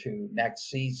forward to next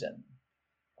season.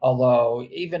 Although,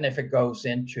 even if it goes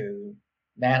into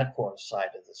Manicore's side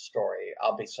of the story,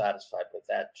 I'll be satisfied with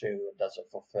that too. It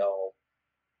doesn't fulfill,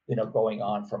 going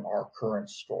on from our current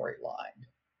storyline.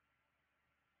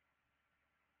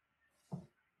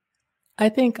 I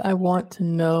think I want to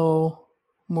know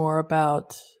more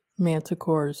about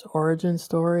Manticore's origin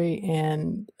story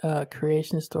and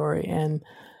creation story, and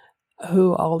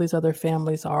who all these other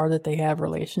families are that they have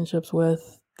relationships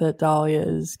with that Dahlia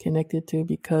is connected to.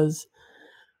 Because,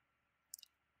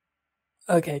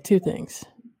 okay, two things.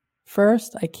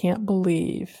 First, I can't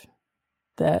believe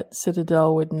that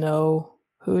Citadel would know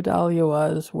who Dahlia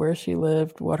was, where she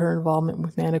lived, what her involvement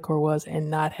with Manticore was,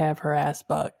 and not have her ass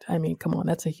bugged. I mean, come on,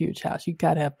 that's a huge house. You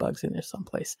got to have bugs in there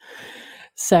someplace.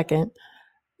 Second,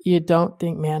 you don't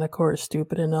think Manticore is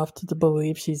stupid enough to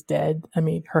believe she's dead? I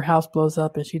mean, her house blows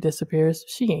up and she disappears.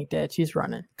 She ain't dead. She's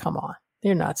running. Come on.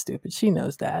 They're not stupid. She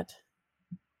knows that.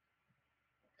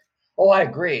 Oh, I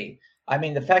agree. I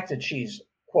mean, the fact that she's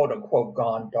quote unquote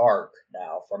gone dark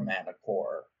now from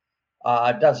Manicore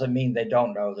doesn't mean they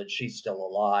don't know that she's still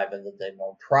alive and that they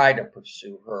won't try to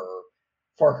pursue her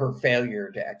for her failure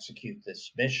to execute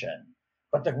this mission.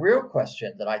 But the real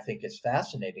question that I think is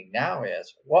fascinating now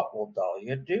is what will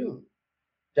Dahlia do?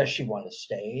 Does she want to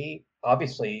stay?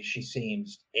 Obviously, she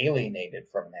seems alienated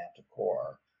from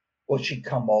Manticore. Will she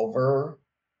come over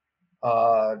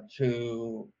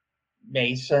to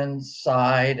Mason's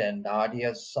side and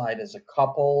Nadia's side as a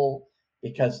couple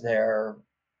because they're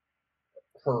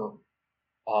her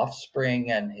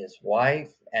offspring and his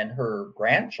wife and her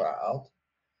grandchild?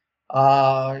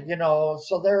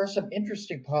 So there are some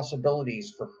interesting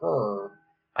possibilities for her,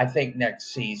 I think,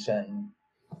 next season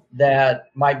that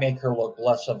might make her look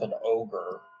less of an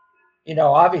ogre.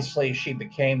 Obviously she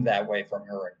became that way from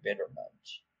her embitterment,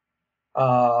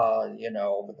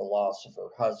 over the loss of her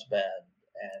husband,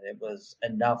 and it was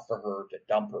enough for her to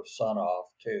dump her son off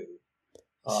too.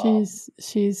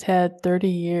 She's had 30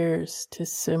 years to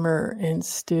simmer and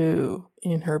stew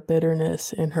in her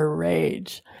bitterness and her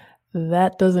rage.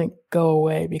 That doesn't go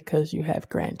away because you have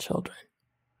grandchildren.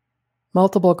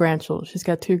 Multiple grandchildren. She's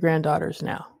got 2 granddaughters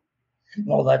now.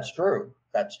 No, that's true.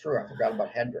 That's true. I forgot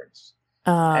about Hendrix.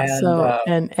 Uh And so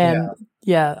and yeah, and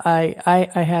yeah,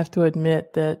 I have to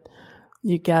admit that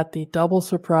you got the double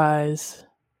surprise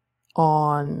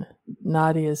on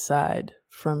Nadia's side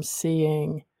from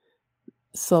seeing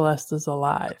Celesta's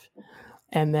alive.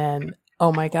 And then,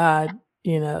 oh my God,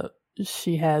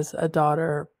 she has a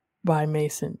daughter by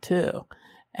Mason too.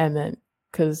 And then,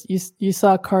 because you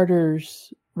saw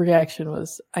Carter's reaction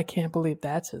was, I can't believe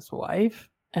that's his wife.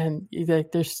 And they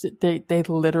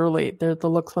literally, the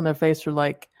looks on their face are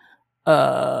like,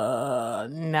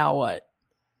 now what?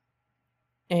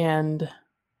 And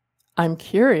I'm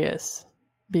curious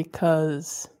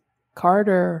because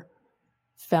Carter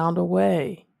found a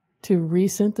way to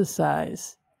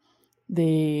resynthesize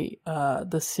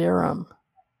the serum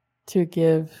to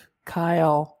give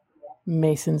Kyle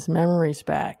Mason's memories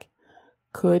back.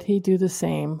 Could he do the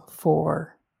same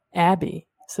for Abby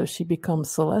so she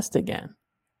becomes Celeste again?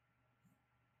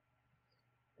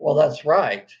 well, that's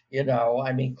right.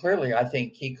 I mean, clearly, I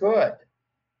think he could.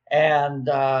 And,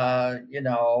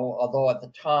 although at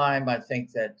the time I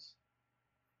think that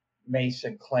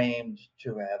Mason claimed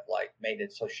to have like made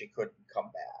it so she couldn't come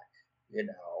back. you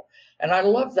know. And I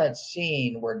love that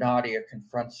scene where Nadia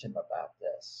confronts him about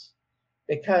this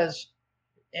because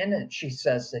in it she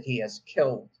says that he has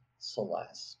killed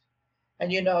Celeste.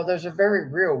 And you know, there's a very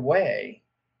real way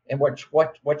in which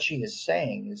what she is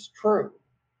saying is true.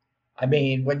 I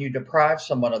mean, when you deprive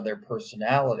someone of their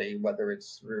personality, whether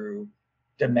it's through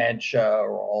dementia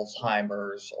or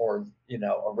Alzheimer's or, you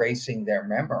know, erasing their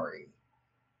memory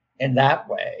in that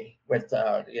way with,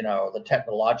 you know, the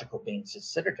technological means that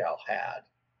Citadel had,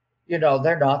 you know,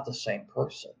 they're not the same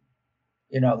person.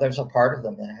 You know, there's a part of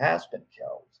them that has been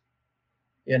killed,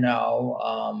 you know,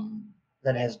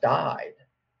 that has died.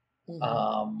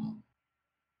 Mm-hmm.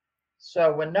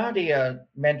 So when Nadia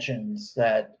mentions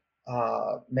that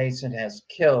Mason has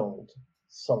killed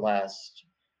Celeste,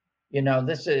 you know,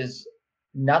 this is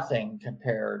nothing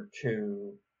compared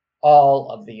to all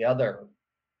of the other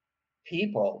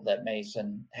people that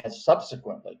Mason has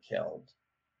subsequently killed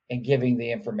in giving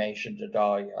the information to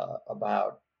Dahlia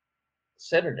about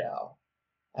Citadel.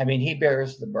 I mean, he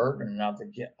bears the burden of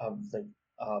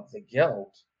the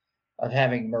guilt of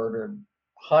having murdered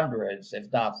hundreds,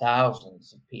 if not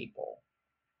thousands, of people,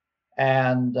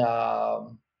 and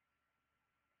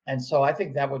and so I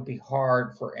think that would be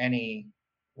hard for any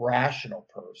rational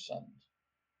person.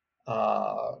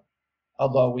 Uh,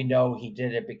 Although we know he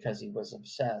did it because he was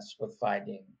obsessed with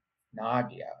finding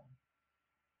Nadia.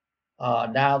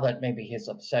 Now that maybe his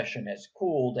obsession has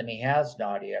cooled and he has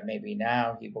Nadia, maybe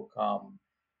now he will come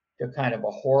to kind of a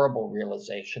horrible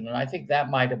realization. And I think that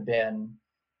might have been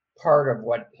part of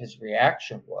what his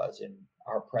reaction was in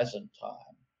our present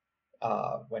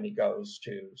time when he goes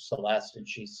to Celeste and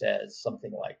she says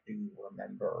something like, "Do you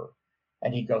remember?"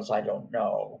 And he goes, "I don't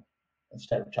know,"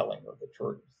 instead of telling her the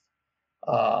truth.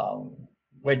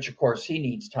 Which of course he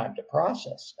needs time to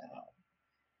process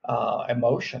now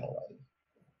emotionally,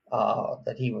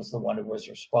 that he was the one who was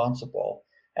responsible.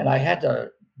 And I had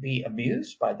to be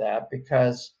amused by that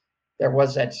because there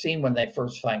was that scene when they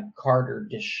first find Carter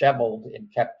disheveled in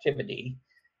captivity,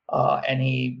 and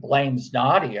he blames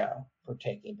Nadia for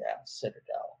taking down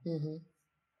Citadel. Mm-hmm.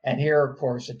 And here, of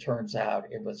course, it turns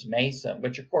out it was Mason,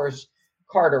 which of course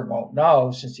Carter won't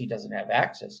know since he doesn't have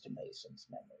access to Mason's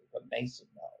memory, but Mason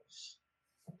knows.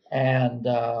 And,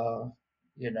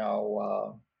 you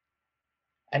know,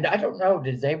 and I don't know,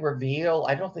 did they reveal?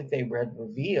 I don't think they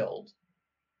revealed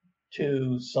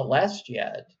to Celeste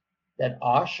yet that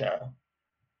Asha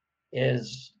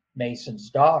is Mason's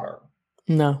daughter.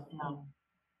 No.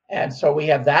 And so we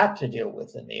have that to deal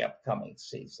with in the upcoming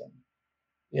season.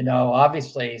 You know,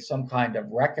 obviously, some kind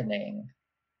of reckoning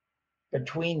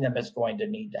between them is going to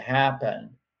need to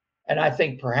happen. And I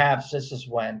think perhaps this is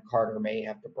when Carter may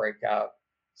have to break out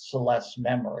Celeste's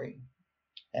memory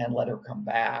and let her come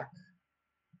back.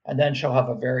 And then they'll have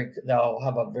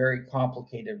a very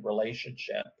complicated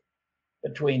relationship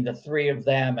between the three of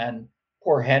them, and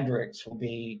poor Hendrix will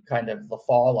be kind of the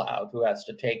fallout who has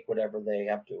to take whatever they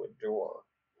have to endure.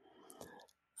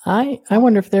 I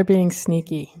wonder if they're being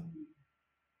sneaky.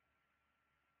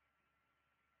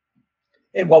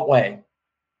 In what way?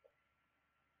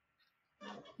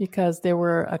 Because there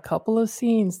were a couple of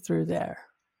scenes through there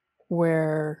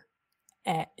where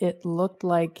it looked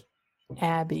like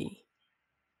Abby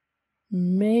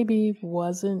maybe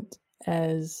wasn't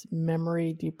as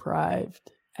memory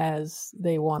deprived as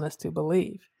they want us to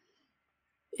believe.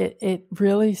 It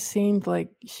really seemed like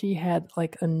she had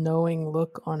like a knowing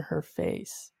look on her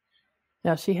face.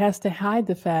 Now she has to hide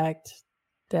the fact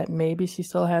that maybe she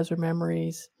still has her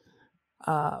memories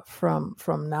from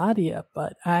Nadia,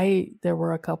 but there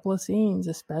were a couple of scenes,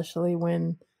 especially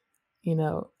when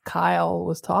Kyle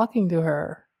was talking to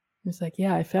her. He's like,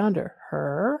 "Yeah, I found her."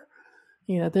 Her,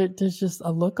 there's just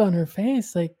a look on her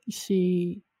face like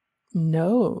she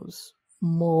knows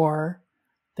more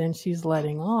than she's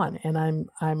letting on, and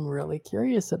I'm really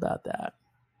curious about that.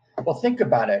 Well, think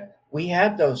about it. We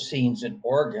had those scenes in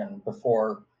Oregon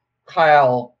before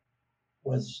Kyle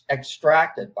was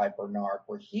extracted by Bernard,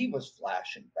 where he was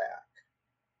flashing back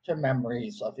to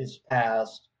memories of his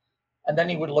past, and then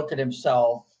he would look at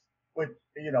himself,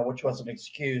 which was an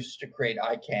excuse to create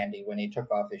eye candy when he took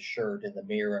off his shirt in the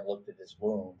mirror and looked at his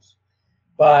wounds.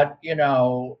 But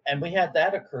and we had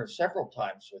that occur several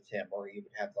times with him, where he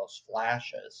would have those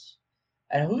flashes.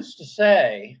 And who's to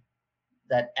say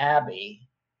that Abby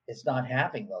is not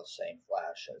having those same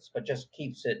flashes, but just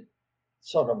keeps it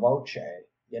sort of voce,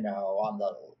 on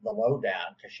the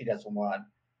lowdown because she doesn't want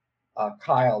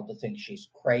Kyle to think she's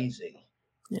crazy.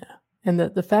 Yeah. And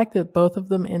the fact that both of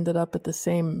them ended up at the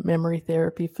same memory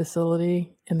therapy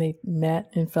facility and they met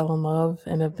and fell in love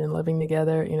and have been living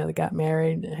together, they got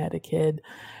married and had a kid.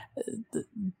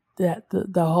 that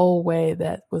the whole way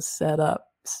that was set up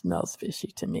smells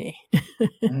fishy to me.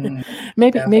 Mm,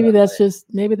 Maybe definitely.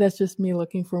 that's just me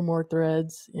looking for more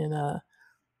threads in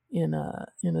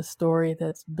a story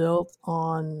that's built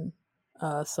on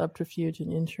subterfuge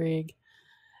and intrigue.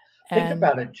 Think And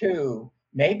about it too.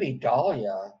 Maybe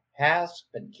Dahlia has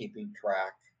been keeping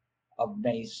track of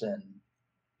Mason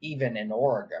even in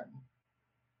Oregon,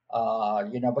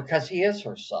 because he is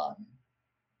her son.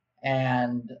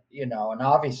 And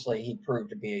obviously he proved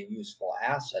to be a useful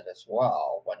asset as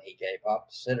well when he gave up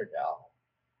Citadel.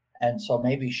 And so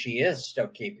maybe she has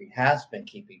been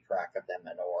keeping track of them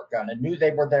in Oregon and knew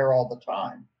they were there all the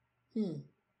time. hmm,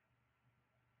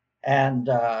 And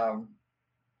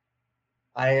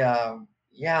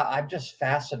yeah, I'm just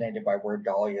fascinated by where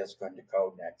Dahlia is going to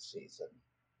go next season.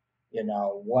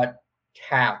 What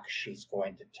tack she's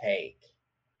going to take,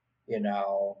 and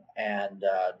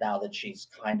now that she's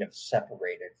kind of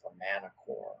separated from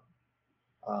Manticore.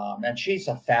 And she's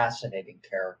a fascinating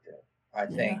character, I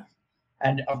yeah, think.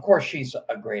 And of course, she's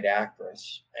a great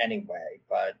actress anyway,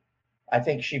 but I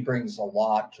think she brings a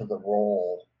lot to the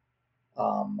role.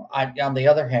 On the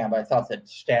other hand, I thought that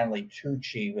Stanley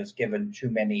Tucci was given too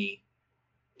many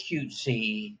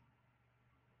cutesy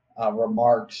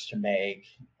remarks to make,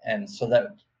 and so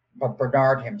that, but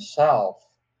Bernard himself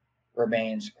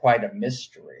remains quite a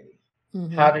mystery. hmm.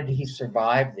 How did he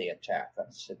survive the attack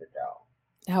on Citadel?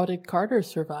 How did Carter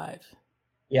survive?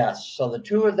 Yes, so the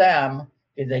two of them,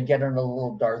 did they get in a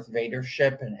little Darth Vader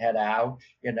ship and head out?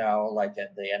 Like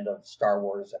at the end of Star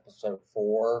Wars Episode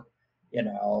 4,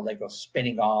 they go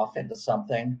spinning off into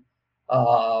something.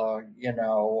 Uh, you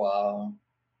know,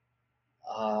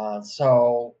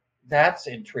 so that's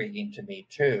intriguing to me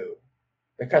too,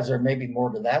 because there may be more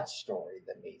to that story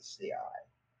than meets the eye.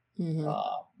 Hmm.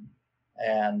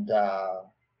 And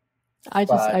I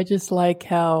but just like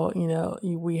how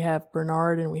we have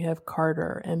Bernard and we have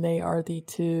Carter, and they are the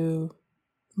two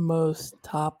most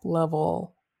top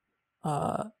level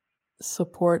uh,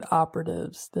 support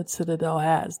operatives that Citadel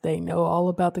has. They know all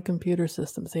about the computer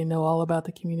systems. They know all about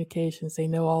the communications. They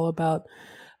know all about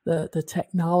the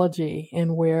technology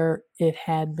and where it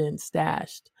had been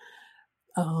stashed.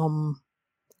 Um,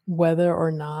 whether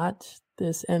or not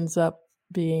this ends up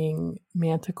being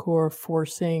Manticore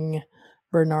forcing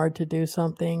Bernard to do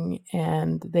something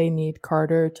and they need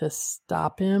Carter to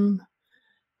stop him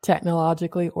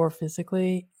technologically or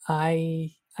physically,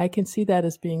 I can see that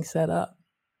as being set up.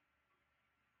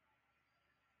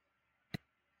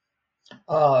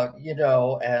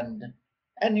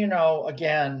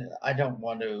 again, I don't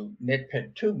want to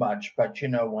nitpick too much, but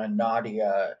when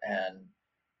Nadia and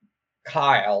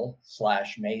Kyle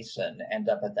slash Mason end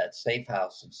up at that safe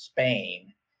house in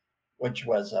Spain, which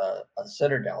was a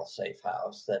Citadel safe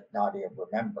house that Nadia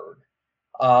remembered.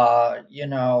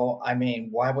 I mean,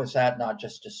 why was that not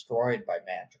just destroyed by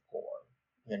Manticore?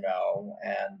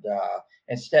 And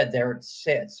instead there it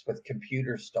sits with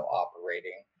computers still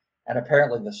operating, and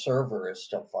apparently the server is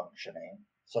still functioning,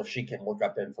 so she can look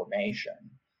up information.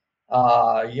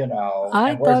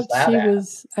 And where's that at?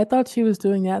 I thought she was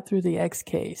doing that through the X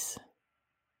case.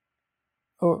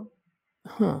 Or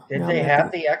Did now I'm they making.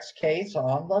 have the X case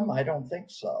on them? I don't think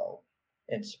so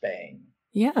in Spain.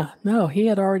 Yeah, no, he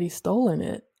had already stolen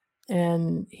it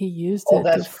and he used Oh, it to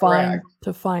that's find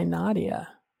correct. Nadia.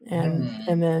 And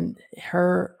Hmm. then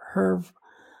her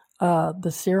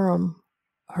the serum,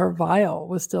 her vial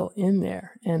was still in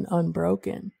there and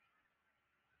unbroken.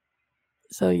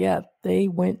 So yeah,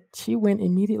 she went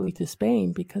immediately to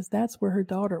Spain because that's where her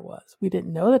daughter was. We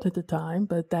didn't know that at the time,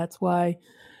 but that's why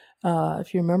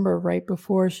if you remember, right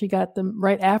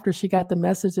after she got the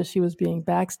message that she was being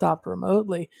backstopped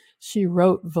remotely, she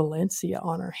wrote Valencia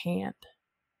on her hand.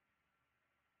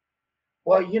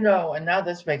 Well, and now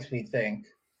this makes me think,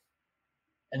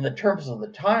 in the terms of the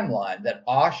timeline, that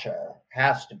Asha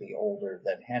has to be older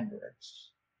than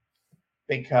Hendrix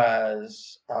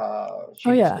because Oh she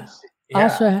was yeah, conceived.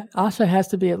 Yeah, Asha has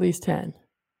to be at least 10.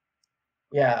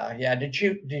 yeah, yeah. Did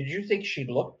you think she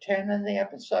looked 10 in the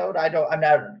episode? I don't. I'm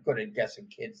not good at guessing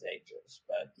kids' ages,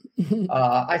 but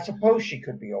I suppose she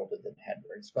could be older than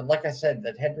Hendrix. But like I said,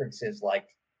 that Hendrix is like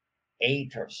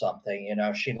 8 or something.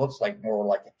 She looks like more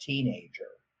like a teenager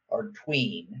or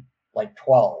tween, like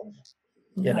 12.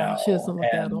 No, she doesn't look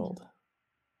that And old.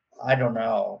 I don't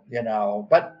know,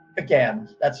 but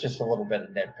again, that's just a little bit of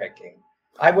nitpicking.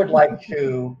 I would like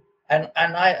to, and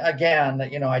I again,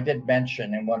 I did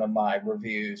mention in one of my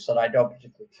reviews that I don't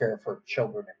particularly care for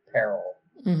children in peril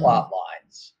Hmm. plot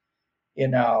lines. You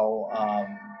know,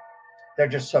 um, they're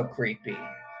just so creepy.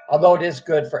 Although it is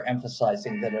good for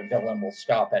emphasizing that a villain will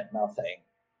stop at nothing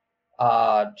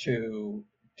to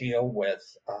deal with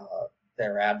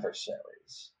their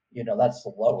adversaries. That's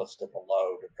the lowest of the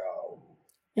low to go,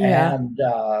 Yeah.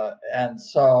 and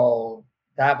so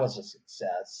that was a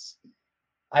success.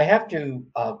 I have to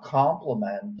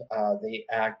compliment the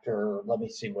actor. Let me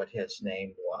see what his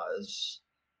name was.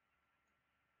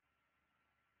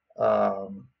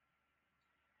 Um,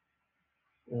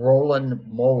 Roland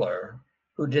Muller,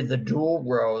 who did the dual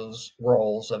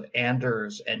roles of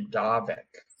Anders and Davik.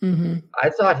 Mm-hmm. I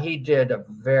thought he did a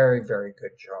very, very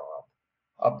good job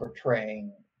of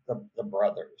portraying the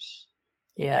brothers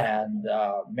Yeah. and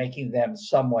making them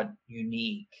somewhat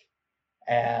unique.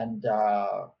 And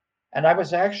and I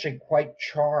was actually quite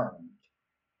charmed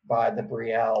by the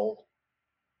Brielle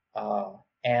uh,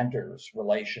 Anders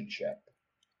relationship.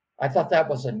 I thought that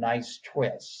was a nice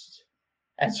twist.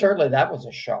 And certainly that was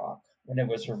a shock when it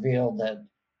was revealed that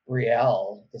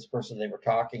Brielle, this person they were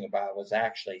talking about, was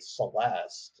actually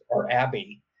Celeste or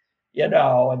Abby, and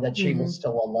that she Mm-hmm. was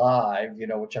still alive,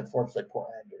 which unfortunately poor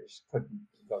Anders couldn't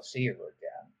go see her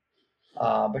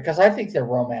again. Because I think their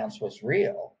romance was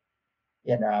real,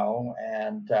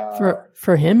 and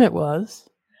For him, it was.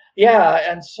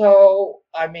 yeah, and so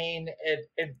I mean,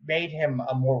 it made him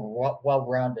a more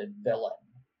well-rounded villain,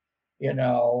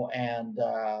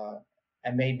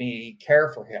 and made me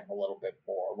care for him a little bit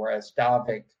more. Whereas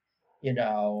Davik,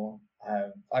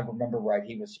 if I remember right,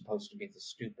 he was supposed to be the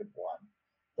stupid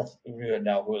one,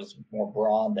 who was more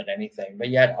brawn than anything. But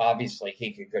yet, obviously,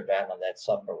 he could go down on that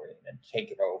submarine and take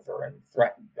it over and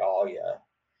threaten Dahlia.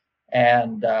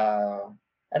 And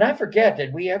and I forget,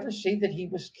 did we ever see that he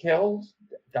was killed,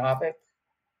 Davik?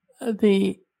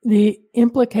 The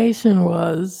implication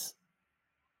was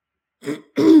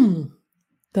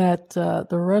that the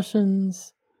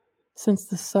Russians, since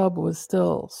the sub was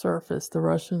still surface, the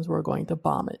Russians were going to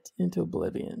bomb it into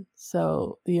oblivion.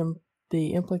 So the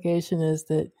implication is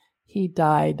that he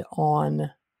died on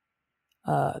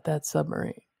that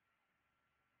submarine.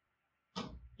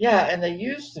 Yeah, and they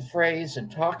used the phrase in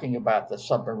talking about the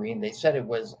submarine, they said it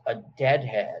was a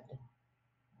deadhead.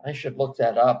 I should look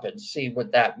that up and see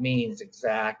what that means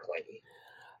exactly.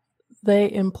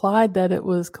 They implied that it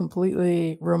was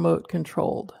completely remote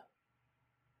controlled,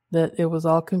 that it was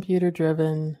all computer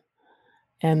driven,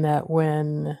 and that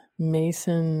when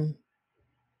Mason's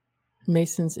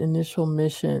initial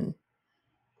mission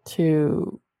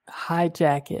to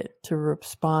hijack it to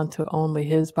respond to only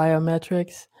his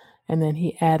biometrics, and then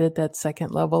he added that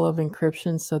second level of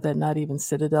encryption so that not even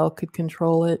Citadel could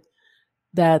control it.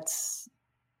 That's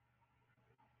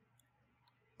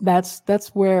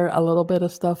where a little bit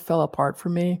of stuff fell apart for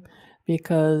me,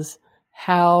 because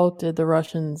how did the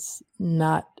Russians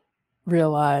not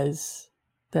realize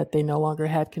that they no longer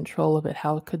had control of it?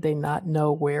 How could they not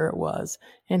know where it was?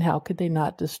 And how could they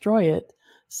not destroy it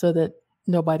so that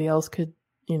nobody else could,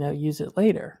 use it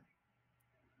later?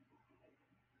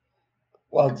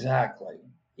 Well, exactly.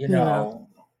 You You know.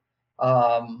 know,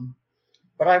 um,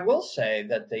 but I will say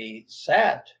that the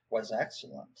set was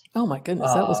excellent. Oh my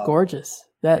goodness, that was Uh, gorgeous.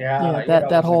 That yeah, it that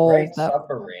was a whole great that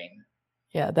submarine.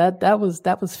 yeah, that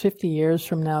was 50 years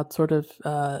from now sort of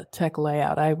tech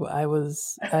layout.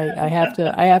 I have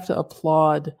to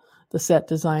applaud the set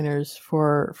designers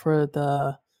for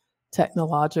the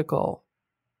technological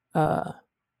uh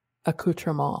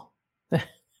accoutrement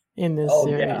in this Oh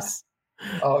yeah, series.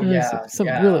 oh There's yeah, some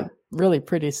yeah, really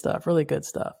pretty stuff, really good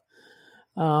stuff.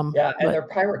 yeah, and But their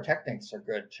pyrotechnics are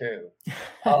good too.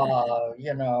 I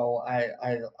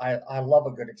love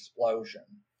a good explosion,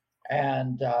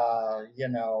 and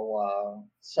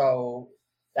so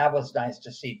that was nice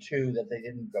to see too that they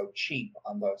didn't go cheap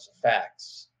on those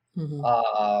effects. mhm.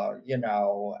 Uh, you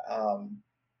know, um,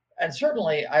 and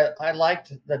certainly I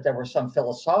liked that there were some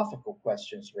philosophical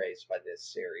questions raised by this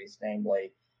series,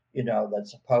 namely, that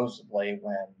supposedly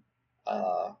when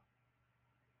uh,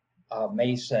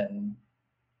 Mason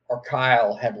or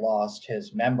Kyle had lost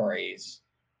his memories,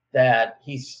 that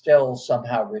he still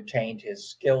somehow retained his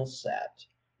skill set.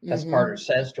 Because Mhm. Carter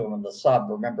says to him in the sub,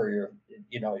 remember your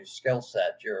skill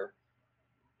set. You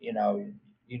know,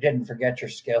 you didn't forget your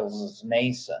skills as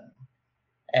Mason.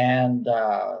 And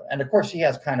of course he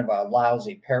has kind of a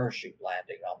lousy parachute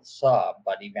landing on the sub,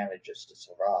 but he manages to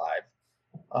survive.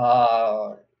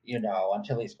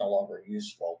 Until he's no longer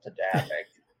useful to Davik.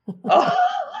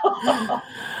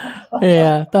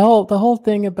 Yeah, the whole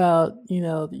thing about,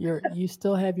 you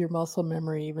still have your muscle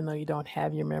memory even though you don't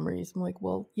have your memories. I'm like,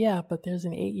 well, yeah, but there's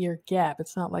an 8-year gap.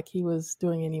 It's not like he was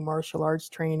doing any martial arts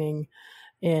training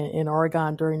in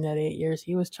Oregon during that 8 years.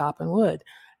 He was chopping wood,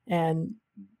 and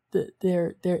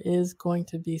there is going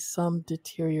to be some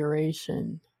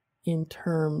deterioration in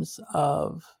terms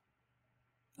of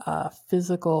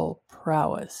physical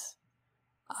prowess.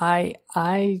 I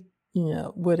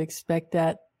would expect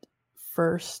that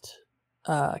first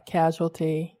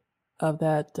casualty of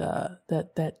that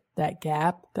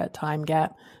gap, that time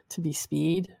gap, to be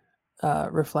speed,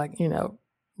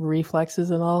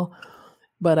 reflexes and all.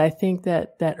 But I think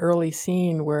that early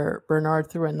scene where Bernard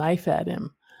threw a knife at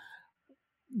him,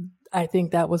 I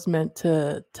think that was meant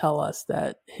to tell us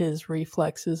that his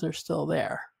reflexes are still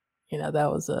there.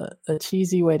 That was a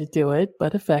cheesy way to do it,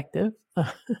 but effective.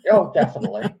 Oh,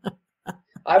 definitely.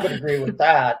 I would agree with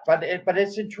that, but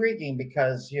it's intriguing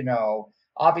because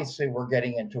obviously we're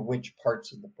getting into which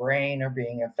parts of the brain are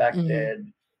being Mhm.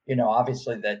 affected.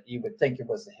 Obviously that you would think it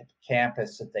was the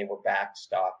hippocampus that they were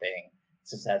backstopping,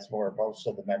 since that's where most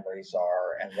of the memories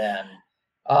are, and then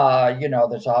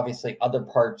there's obviously other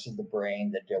parts of the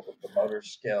brain that deal with the motor Uh,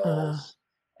 skills,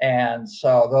 and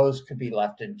so those could be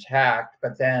left intact.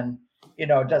 But then it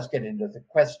does get into the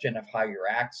question of how you're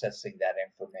accessing that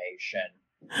information,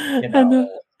 you and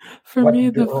know, for what me,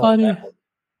 the neural funny, network.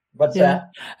 What's yeah,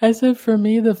 that? I said for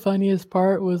me the funniest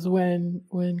part was when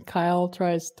Kyle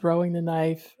tries throwing the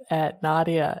knife at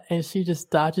Nadia and she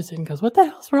just dodges it and goes, "What the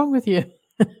hell's wrong with you?"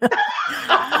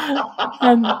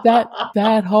 And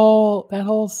that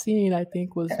whole scene, I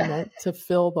think, was meant to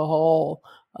fill the hole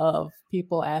of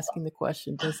people asking the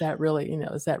question, does that really,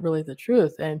 is that really the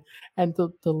truth? And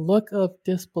the look of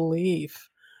disbelief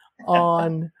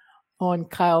on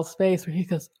Kyle's face where he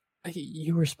goes,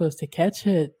 "You were supposed to catch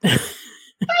it."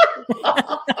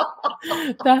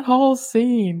 That whole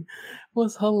scene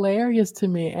was hilarious to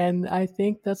me, and I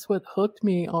think that's what hooked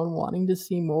me on wanting to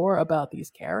see more about these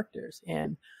characters.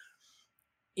 And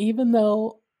even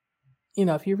though,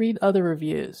 if you read other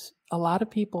reviews, a lot of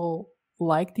people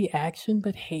like the action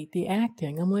but hate the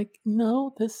acting. I'm like,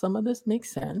 no, some of this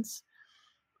makes sense,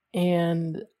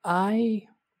 and I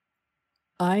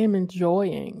am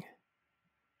enjoying.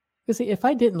 Because see, if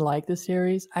I didn't like the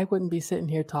series, I wouldn't be sitting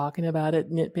here talking about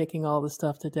it, nitpicking all the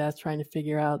stuff to death, trying to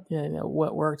figure out,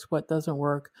 what works, what doesn't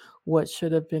work, what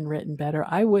should have been written better.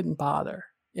 I wouldn't bother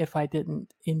if I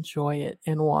didn't enjoy it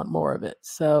and want more of it.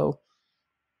 So,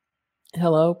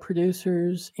 hello,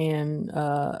 producers and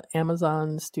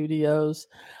Amazon Studios.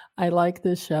 I like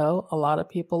this show. A lot of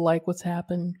people like what's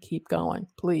happened. Keep going,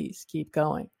 please. Keep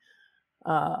going.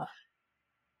 Uh,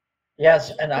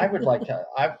 Yes, and I would like to.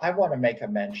 I want to make a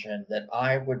mention that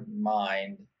I wouldn't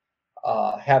mind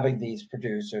having these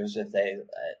producers, if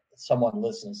someone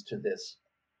listens to this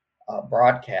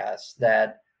broadcast,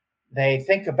 that they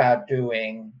think about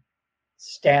doing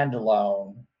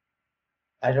standalone.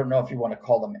 I don't know if you want to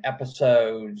call them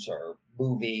episodes or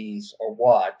movies or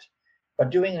what, but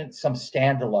doing some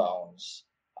standalones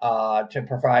to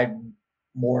provide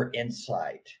more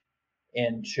insight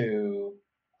into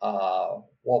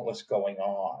what was going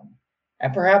on.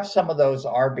 And perhaps some of those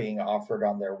are being offered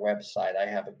on their website. I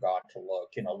haven't gone to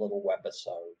look, little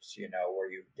webisodes,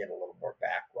 where you get a little more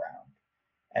background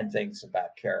and things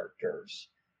about characters.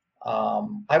 I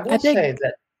I will think say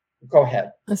that, go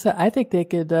ahead. So I think they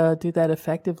could do that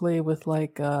effectively with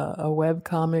like a web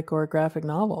comic or a graphic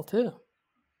novel too.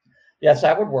 Yes,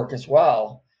 that would work as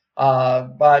well.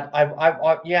 But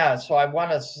yeah, so I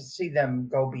want to see them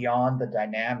go beyond the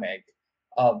dynamic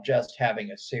of just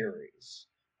having a series,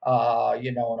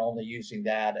 and only using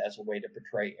that as a way to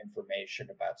portray information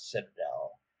about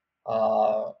Citadel.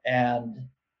 And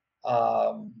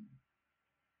um,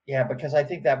 yeah, because I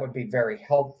think that would be very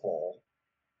helpful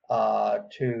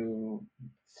to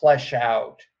flesh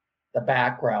out the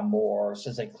background more,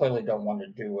 since they clearly don't want to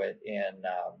do it in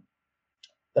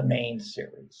the main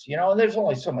series. And there's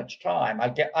only so much time.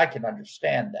 I can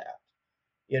understand that.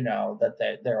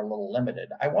 That they're a little limited.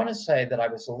 I want to say that I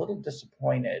was a little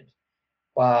disappointed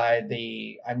by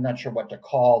I'm not sure what to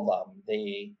call them,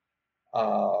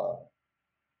 uh,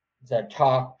 the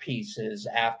talk pieces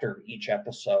after each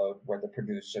episode where the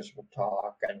producers would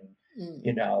talk, and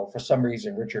Mm. for some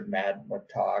reason Richard Madden would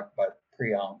talk, but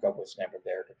Priyanka was never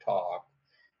there to talk.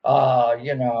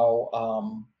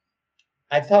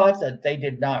 I thought that they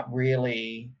did not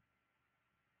really.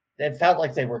 It felt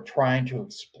like they were trying to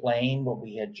explain what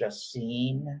we had just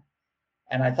seen,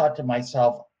 and I thought to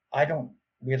myself, I don't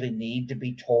really need to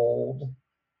be told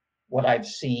what I've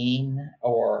seen,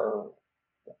 or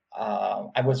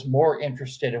I was more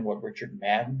interested in what Richard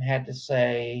Madden had to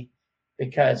say,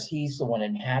 because he's the one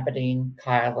inhabiting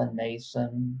Kyle and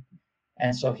Mason.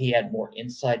 And so he had more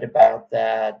insight about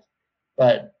that.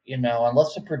 But,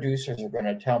 unless the producers are going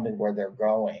to tell me where they're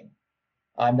going,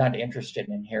 I'm not interested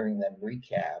in hearing them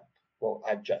recap what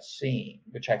I've just seen,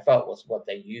 which I felt was what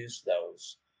they used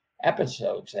those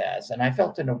episodes as. And I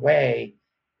felt, in a way,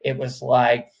 it was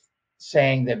like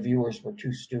saying that viewers were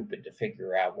too stupid to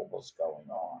figure out what was going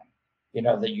on.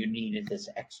 That you needed this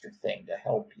extra thing to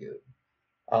help you.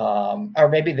 Or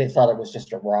maybe they thought it was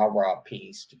just a rah-rah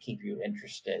piece to keep you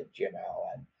interested,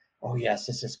 and oh yes,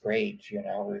 this is great,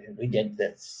 we did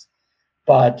this.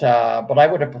 But I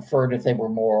would have preferred if they were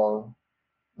more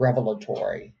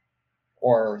revelatory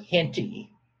or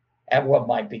hinty at what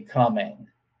might be coming,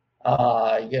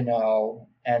 and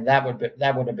that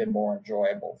would have been more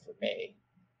enjoyable for me,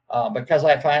 because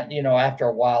I find after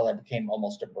a while it became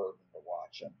almost a burden to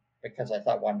watch them because I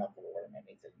thought, well, I'm not going to learn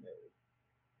anything new.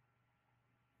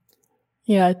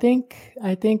 Yeah, I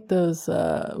think those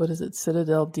what is it,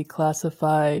 Citadel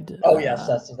Declassified? Oh yes,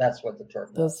 that's what the term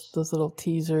was. Those little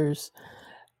teasers.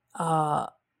 Uh,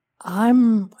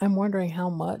 I'm wondering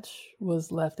how much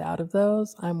was left out of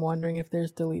those. I'm wondering if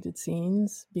there's deleted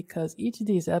scenes because each of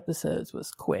these episodes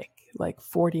was quick, like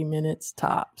 40 minutes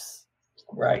tops.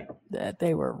 Right. That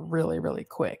they were really, really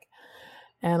quick.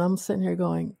 And I'm sitting here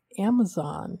going,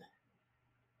 Amazon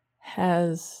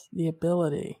has the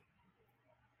ability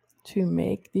to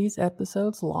make these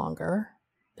episodes longer.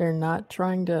 They're not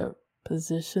trying to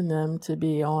position them to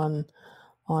be on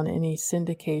any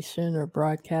syndication or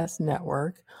broadcast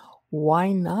network.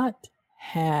 Why not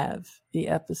have the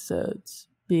episodes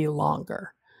be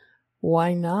longer?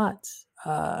 Why not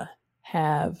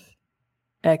have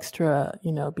extra,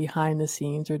 behind the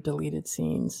scenes or deleted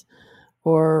scenes,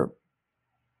 or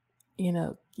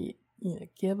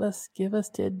give us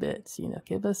tidbits,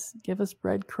 give us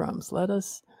breadcrumbs. Let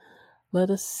us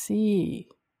see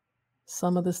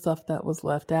some of the stuff that was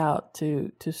left out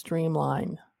to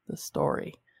streamline the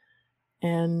story.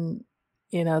 And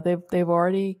they've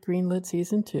already greenlit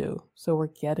season 2, so we're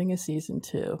getting a season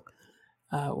 2.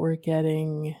 We're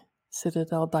getting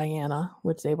Citadel Diana,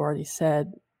 which they've already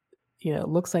said,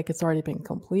 looks like it's already been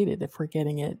completed if we're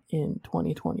getting it in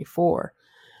 2024.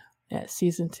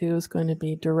 Season 2 is going to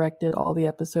be directed, all the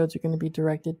episodes are going to be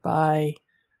directed by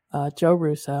Joe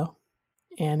Russo,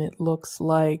 and it looks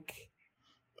like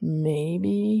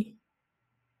maybe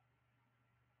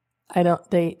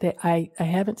I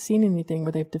haven't seen anything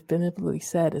where they've definitively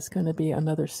said it's going to be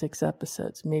another 6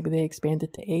 episodes. Maybe they expand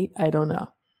it to 8. I don't know.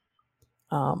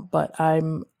 But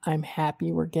I'm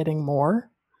happy we're getting more,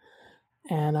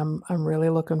 and I'm really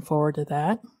looking forward to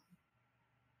that.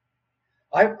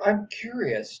 I'm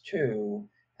curious too,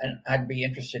 and I'd be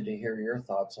interested to hear your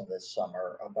thoughts on this,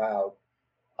 Summer, about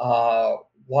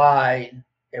why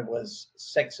it was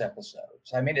 6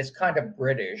 episodes. I mean, it's kind of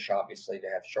British, obviously, to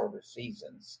have shorter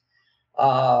seasons.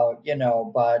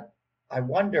 But I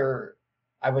wonder,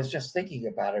 I was just thinking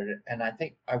about it, and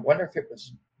I wonder if it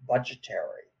was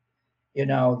budgetary,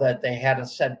 that they had a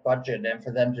set budget, and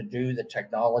for them to do the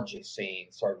technology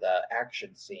scenes or the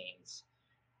action scenes,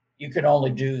 you can only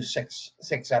do six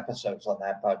episodes on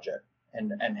that budget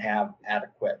and have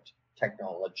adequate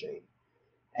technology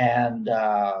and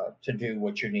to do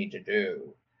what you need to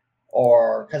do,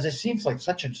 or because it seems like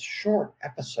such a short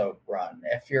episode run.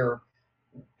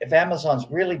 If Amazon's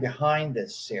really behind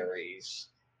this series,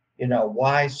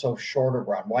 why so short a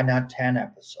run? Why not 10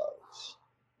 episodes?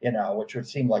 Which would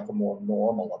seem like a more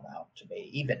normal amount to me,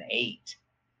 even 8.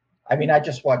 I mean, I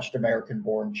just watched American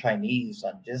Born Chinese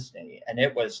on Disney, and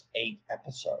it was 8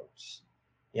 episodes,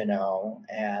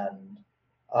 and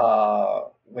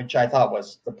which I thought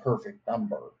was the perfect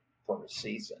number for a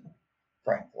season,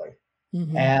 frankly.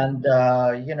 Mm-hmm. And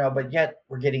but yet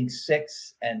we're getting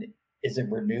 6, and is it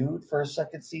renewed for a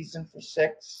second season for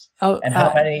 6? Oh, and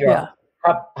how many are yeah.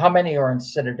 how many are in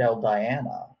Citadel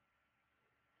Diana?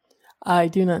 I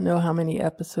do not know how many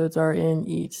episodes are in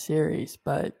each series,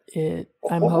 but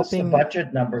I'm what hoping. Was the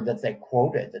budget number that they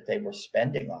quoted that they were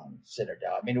spending on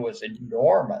Citadel? I mean, it was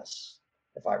enormous,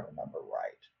 if I remember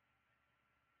right,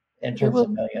 in terms of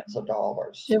millions of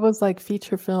dollars. It was like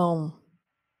feature film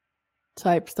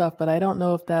type stuff, but I don't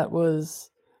know if that was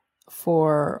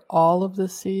for all of the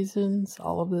seasons,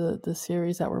 all of the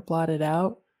series that were blotted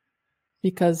out,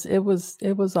 because it was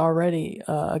already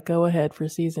a go ahead for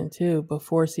season 2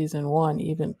 before season 1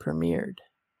 even premiered.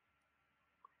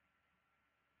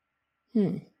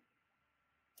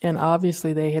 And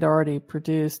obviously they had already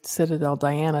produced Citadel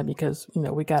Diana because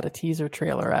we got a teaser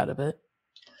trailer out of it.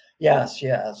 Yes.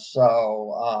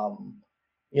 So I'm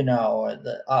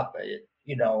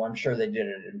sure they did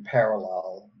it in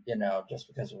parallel, just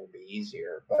because it would be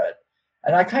easier.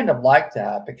 And I kind of like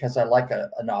that because I like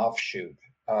an offshoot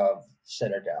of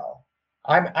Citadel.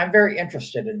 I'm very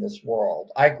interested in this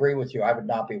world. I agree with you. I would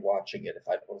not be watching it if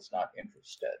I was not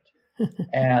interested.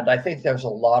 And I think there's a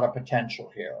lot of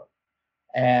potential here.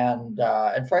 And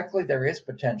frankly, there is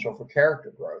potential for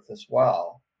character growth as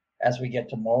well. as we get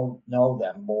to know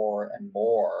them more and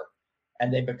more,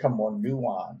 and they become more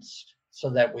nuanced, so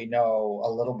that we know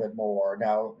a little bit more.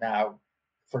 Now,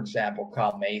 for example,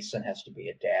 Carl Mason has to be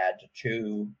a dad to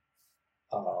two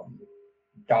um,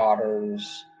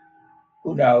 daughters.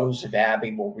 Who knows if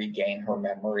Abby will regain her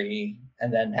memory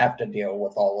and then have to deal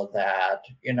with all of that?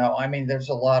 I mean, there's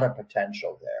a lot of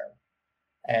potential there,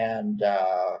 and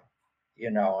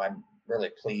I'm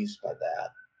really pleased by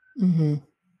that. Mm-hmm.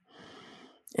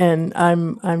 And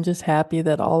I'm just happy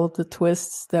that all of the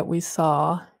twists that we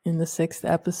saw in the 6th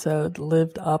episode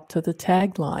lived up to the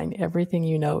tagline, everything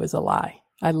you know is a lie.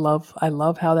 I love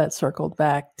how that circled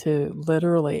back to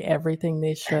literally everything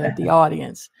they showed the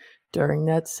audience during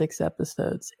that 6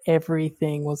 episodes.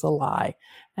 Everything was a lie.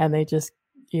 And they just,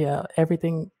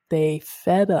 everything they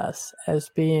fed us as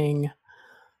being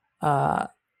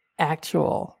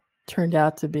actual turned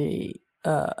out to be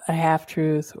a half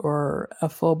truth or a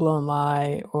full blown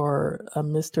lie or a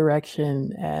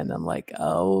misdirection. And I'm like,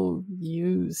 oh,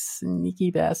 you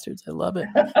sneaky bastards. I love it.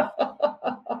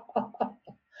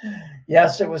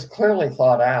 Yes, it was clearly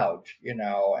thought out, and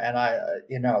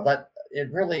that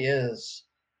it really is,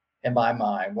 in my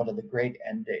mind, one of the great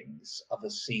endings of a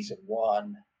season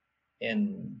one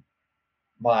in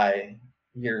my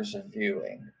years of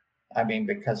viewing. I mean,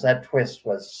 because that twist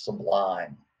was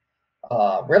sublime.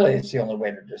 Really, it's the only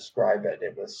way to describe it.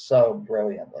 It was so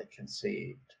brilliantly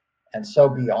conceived and so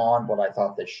beyond what I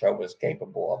thought this show was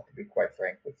capable of, to be quite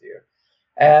frank with you.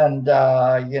 And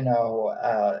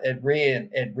it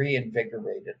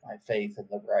reinvigorated my faith in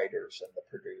the writers and the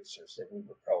producers that we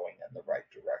were going in the right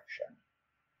direction.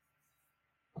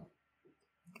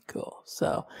 Cool.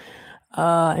 So,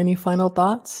 any final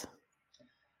thoughts?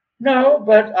 No,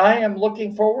 but I am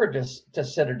looking forward to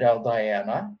Citadel,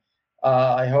 Diana.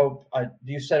 I hope.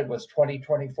 You said it was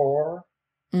 2024.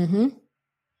 Mm-hmm.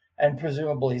 And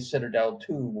presumably Citadel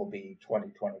 2 will be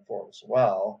 2024 as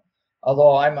well.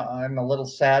 Although I'm a little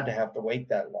sad to have to wait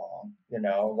that long,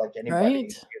 like Right. anybody,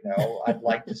 I'd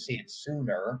like to see it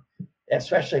sooner,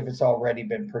 especially if it's already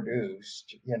been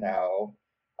produced,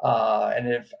 and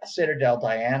if Citadel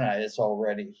Diana is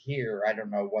already here, I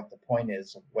don't know what the point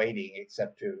is of waiting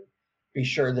except to be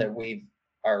sure that we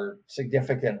are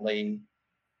significantly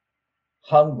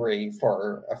hungry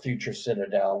for a future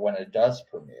Citadel when it does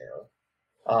premiere.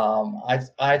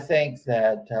 I think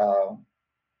that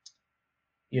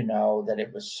that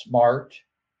it was smart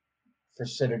for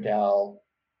Citadel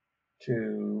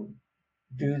to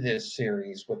do this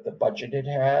series with the budget it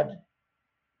had,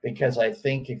 because I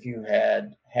think if you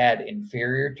had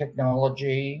inferior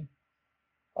technology,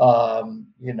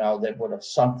 that would have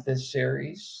sunk this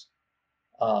series.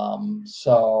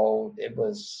 So it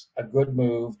was a good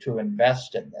move to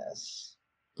invest in this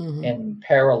Mm-hmm. in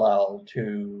parallel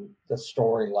to the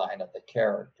storyline of the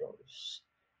characters.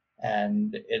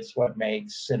 And it's what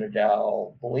makes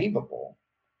Citadel believable.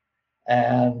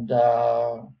 And,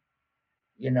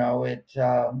 it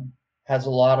has a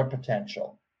lot of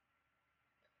potential.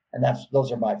 And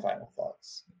those are my final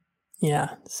thoughts.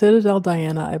 Yeah. Citadel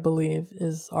Diana, I believe,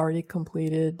 is already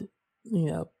completed.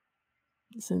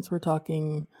 Since we're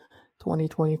talking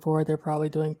 2024, they're probably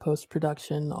doing post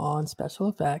production on special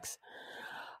effects.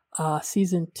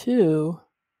 Season 2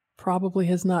 probably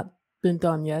has not been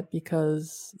done yet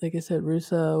because, like I said,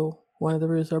 one of the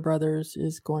Russo brothers,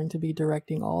 is going to be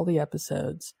directing all the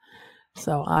episodes.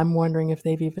 So I'm wondering if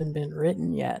they've even been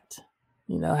written yet.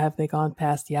 Have they gone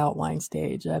past the outline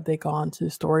stage? Have they gone to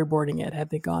storyboarding yet? Have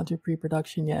they gone to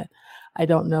pre-production yet? I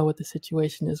don't know what the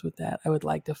situation is with that. I would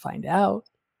like to find out.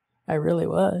 I really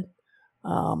would.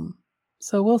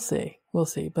 So we'll see. We'll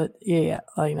see. But yeah,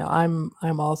 I'm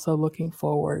also looking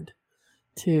forward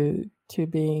to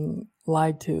being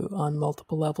lied to on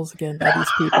multiple levels again by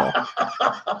these people.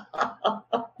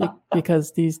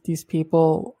 Because these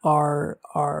people are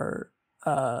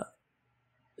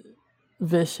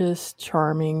vicious,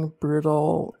 charming,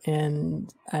 brutal,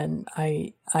 and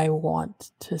I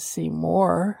want to see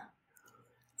more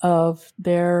of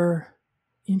their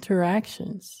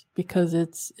interactions, because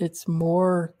it's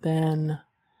more than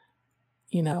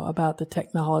about the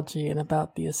technology and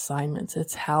about the assignments.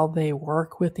 It's how they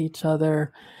work with each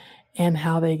other and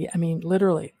how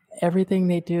literally everything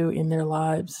they do in their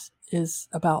lives is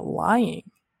about lying.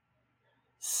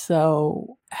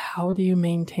 So how do you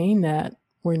maintain that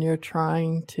when you're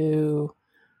trying to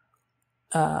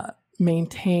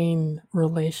maintain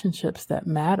relationships that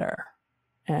matter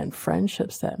and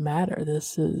friendships that matter?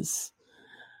 This is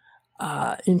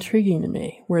intriguing to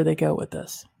me where they go with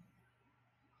this.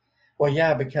 Well,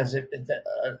 yeah, because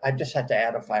I just had to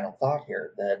add a final thought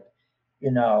here that,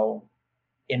 in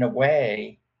a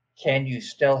way, can you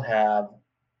still have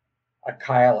a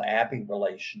Kyle Abby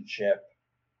relationship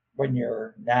when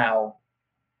you're now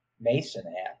Mason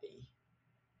Abby,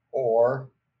 or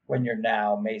when you're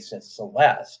now Mason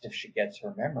Celeste if she gets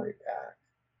her memory back?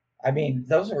 I mean,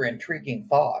 those are intriguing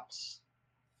thoughts.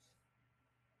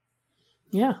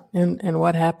 Yeah. And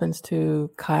what happens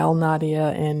to Kyle Nadia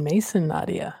and Mason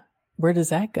Nadia? Where does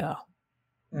that go?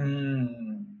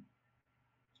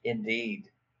 Indeed.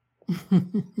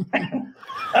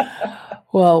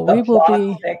 Well, The we will plot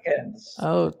be. thickens.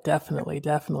 Oh, definitely,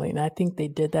 definitely. And I think they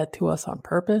did that to us on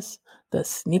purpose, the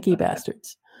sneaky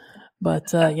bastards.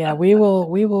 But yeah, we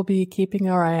will be keeping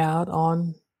our eye out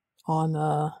on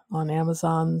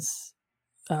Amazon's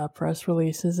press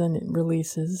releases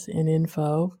and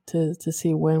info to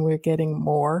see when we're getting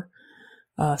more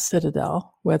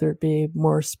Citadel, whether it be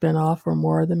more spinoff or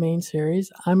more of the main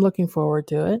series. I'm looking forward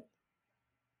to it.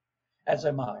 As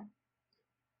am I.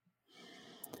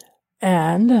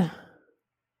 And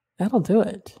that'll do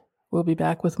it. We'll be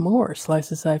back with more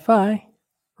Slice of Sci-Fi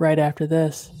right after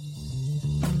this.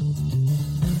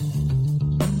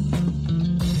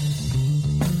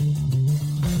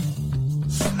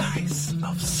 Slice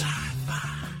of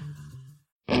Sci-Fi.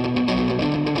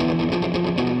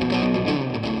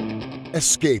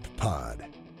 Escape Pod,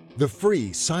 the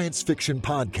free science fiction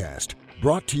podcast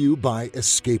brought to you by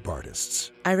Escape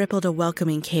Artists. I rippled a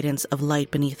welcoming cadence of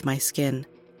light beneath my skin,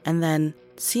 and then,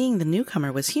 seeing the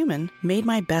newcomer was human, made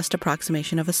my best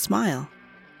approximation of a smile.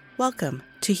 Welcome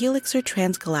to Helixer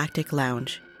Transgalactic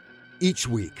Lounge. Each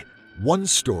week, one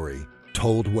story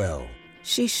told well.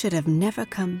 She should have never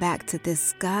come back to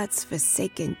this God's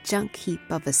forsaken junk heap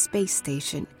of a space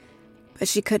station. But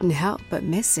she couldn't help but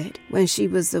miss it when she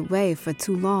was away for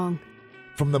too long.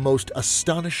 From the most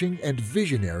astonishing and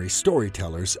visionary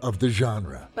storytellers of the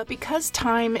genre. But because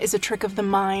time is a trick of the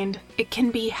mind, it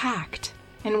can be hacked,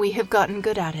 and we have gotten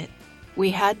good at it.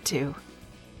 We had to.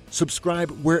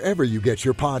 Subscribe wherever you get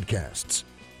your podcasts,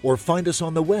 or find us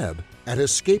on the web at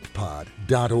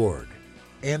escapepod.org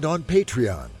and on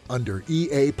Patreon under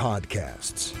EA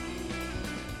Podcasts.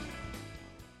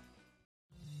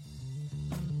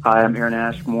 Hi, I'm Aaron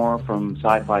Ashmore from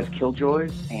Sci-Fi's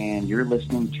Killjoys, and you're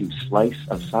listening to Slice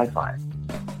of Sci-Fi.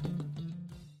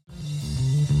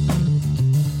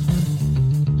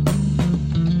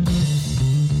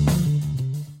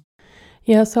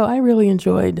 Yeah, so I really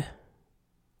enjoyed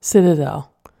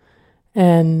Citadel,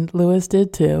 and Lewis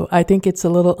did too. I think it's a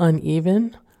little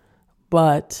uneven,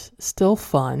 but still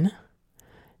fun,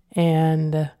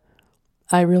 and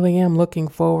I really am looking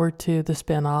forward to the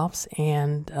spinoffs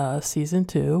and season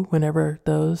 2 whenever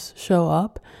those show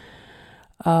up.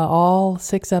 All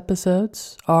 6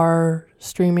 episodes are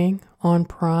streaming on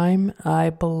Prime. I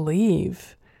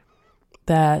believe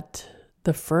that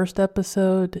the first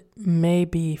episode may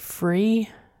be free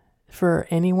for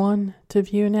anyone to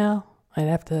view now. I'd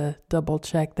have to double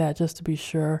check that just to be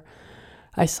sure.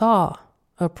 I saw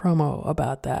a promo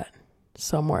about that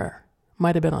somewhere.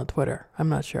 Might have been on Twitter. I'm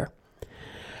not sure.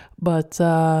 But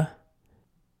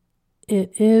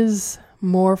it is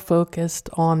more focused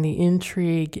on the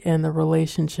intrigue and the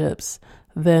relationships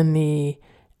than the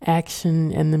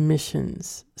action and the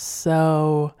missions.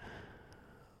 So,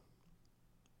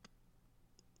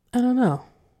 I don't know.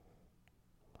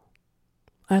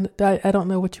 I don't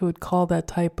know what you would call that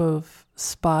type of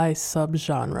spy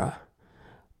subgenre,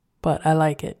 but I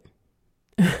like it.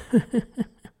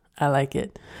 I like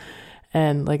it.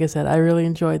 And like I said, I really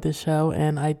enjoyed this show,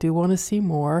 and I do want to see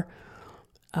more.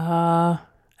 I'm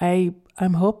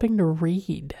hoping to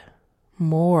read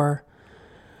more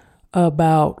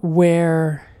about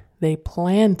where they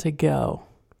plan to go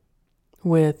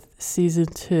with season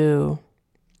 2.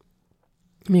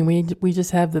 I mean, we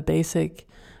just have the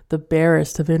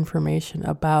barest of information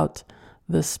about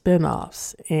the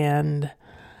spin-offs, and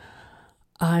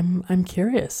I'm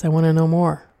curious. I want to know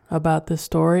more about this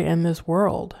story and this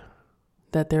world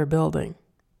that they're building.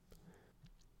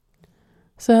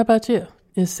 So how about you?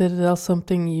 Is Citadel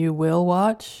something you will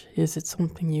watch? Is it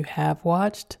something you have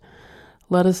watched?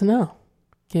 Let us know.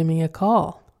 Give me a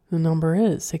call. The number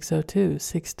is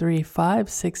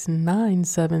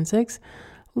 602-635-6976.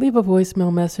 Leave a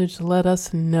voicemail message. Let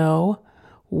us know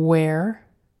where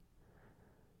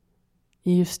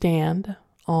you stand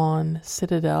on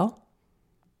Citadel.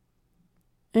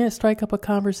 And strike up a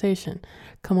conversation.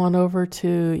 Come on over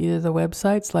to either the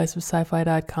website,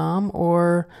 sliceofsci-fi.com,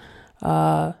 or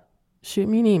shoot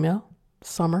me an email,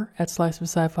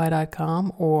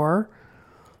 summer@sliceofsci-fi.com, or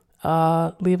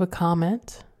leave a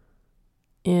comment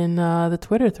in the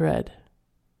Twitter thread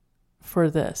for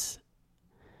this.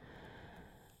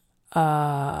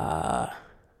 Don't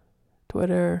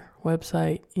Twitter,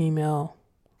 website, email,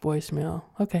 voicemail.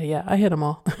 Okay, yeah, I hit them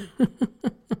all.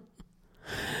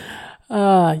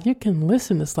 You can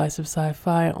listen to Slice of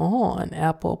Sci-Fi on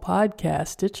Apple Podcasts,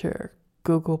 Stitcher,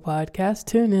 Google Podcasts,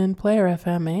 TuneIn, Player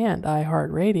FM, and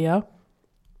iHeartRadio.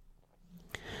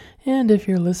 And if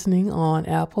you're listening on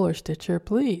Apple or Stitcher,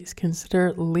 please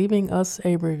consider leaving us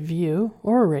a review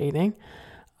or a rating,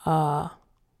 or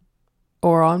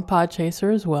on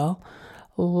Podchaser as well.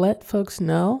 Let folks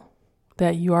know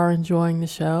that you are enjoying the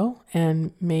show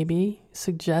and maybe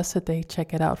suggest that they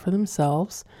check it out for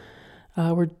themselves.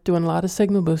 We're doing a lot of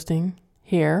signal boosting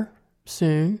here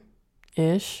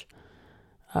soon-ish.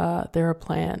 There are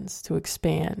plans to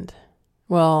expand.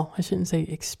 Well, I shouldn't say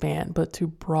expand, but to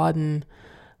broaden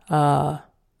the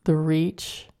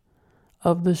reach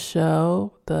of the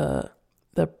show, the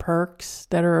perks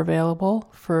that are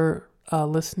available for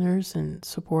listeners and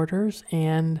supporters,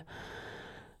 and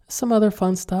some other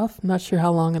fun stuff. I'm not sure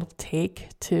how long it'll take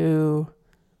to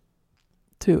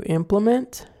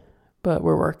implement, but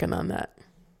we're working on that.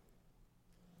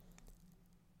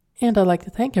 And I'd like to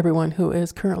thank everyone who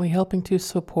is currently helping to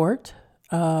support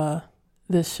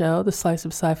this show, the Slice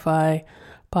of Sci-Fi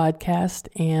podcast,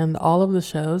 and all of the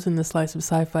shows in the Slice of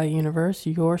Sci-Fi universe.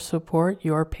 Your support,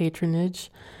 your patronage,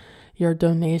 your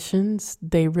donations,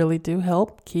 they really do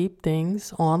help keep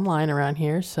things online around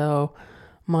here. So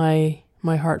my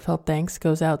heartfelt thanks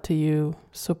goes out to you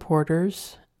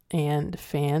supporters and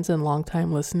fans and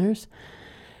longtime listeners.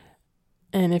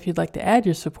 And if you'd like to add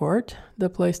your support, the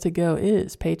place to go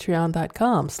is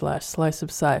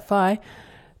patreon.com/sliceofsci-fi.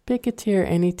 Pick a tier,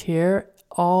 any tier.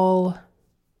 All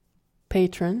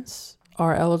patrons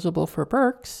are eligible for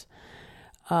perks.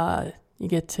 You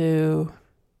get to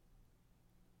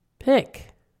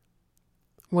pick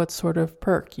what sort of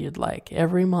perk you'd like.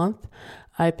 Every month,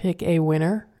 I pick a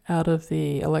winner out of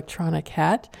the electronic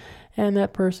hat, and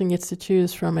that person gets to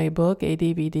choose from a book, a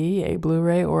DVD, a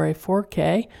Blu-ray, or a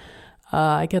 4K.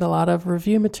 I get a lot of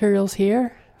review materials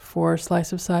here for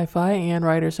Slice of Sci-Fi and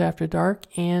Writers After Dark,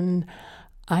 and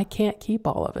I can't keep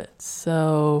all of it.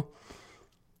 So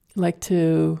I'd like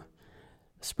to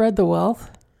spread the wealth,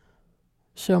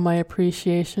 show my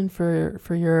appreciation for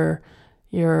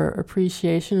your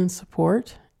appreciation and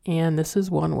support, and this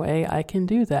is one way I can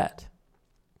do that.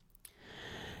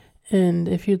 And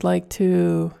if you'd like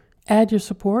to add your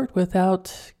support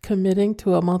without committing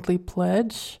to a monthly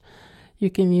pledge, you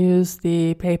can use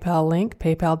the PayPal link,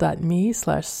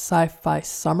 paypal.me/sci-fi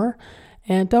summer,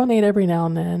 and donate every now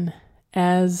and then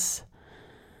as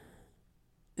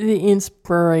the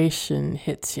inspiration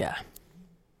hits you.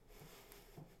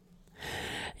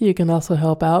 You can also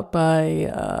help out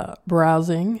by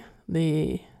browsing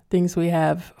the things we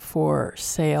have for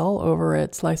sale over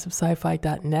at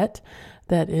sliceofsci-fi.net.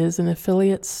 That is an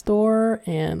affiliate store,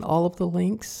 and all of the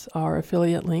links are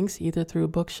affiliate links either through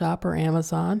Bookshop or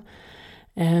Amazon.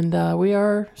 And we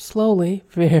are slowly,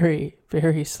 very,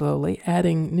 very slowly,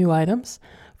 adding new items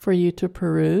for you to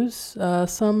peruse.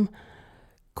 Some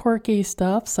quirky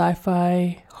stuff,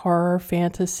 sci-fi, horror,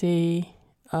 fantasy,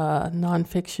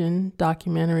 nonfiction,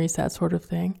 documentaries, that sort of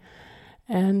thing.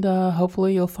 And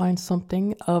hopefully you'll find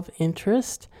something of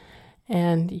interest.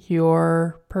 And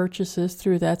your purchases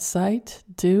through that site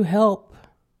do help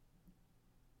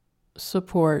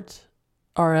support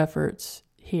our efforts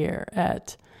here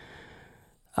at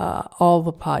all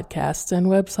the podcasts and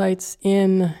websites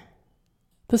in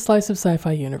the Slice of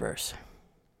Sci-Fi universe.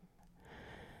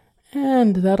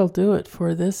 And that'll do it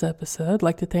for this episode. I'd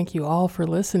like to thank you all for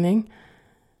listening.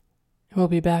 We'll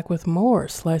be back with more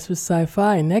Slice of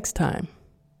Sci-Fi next time.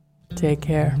 Take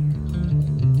care.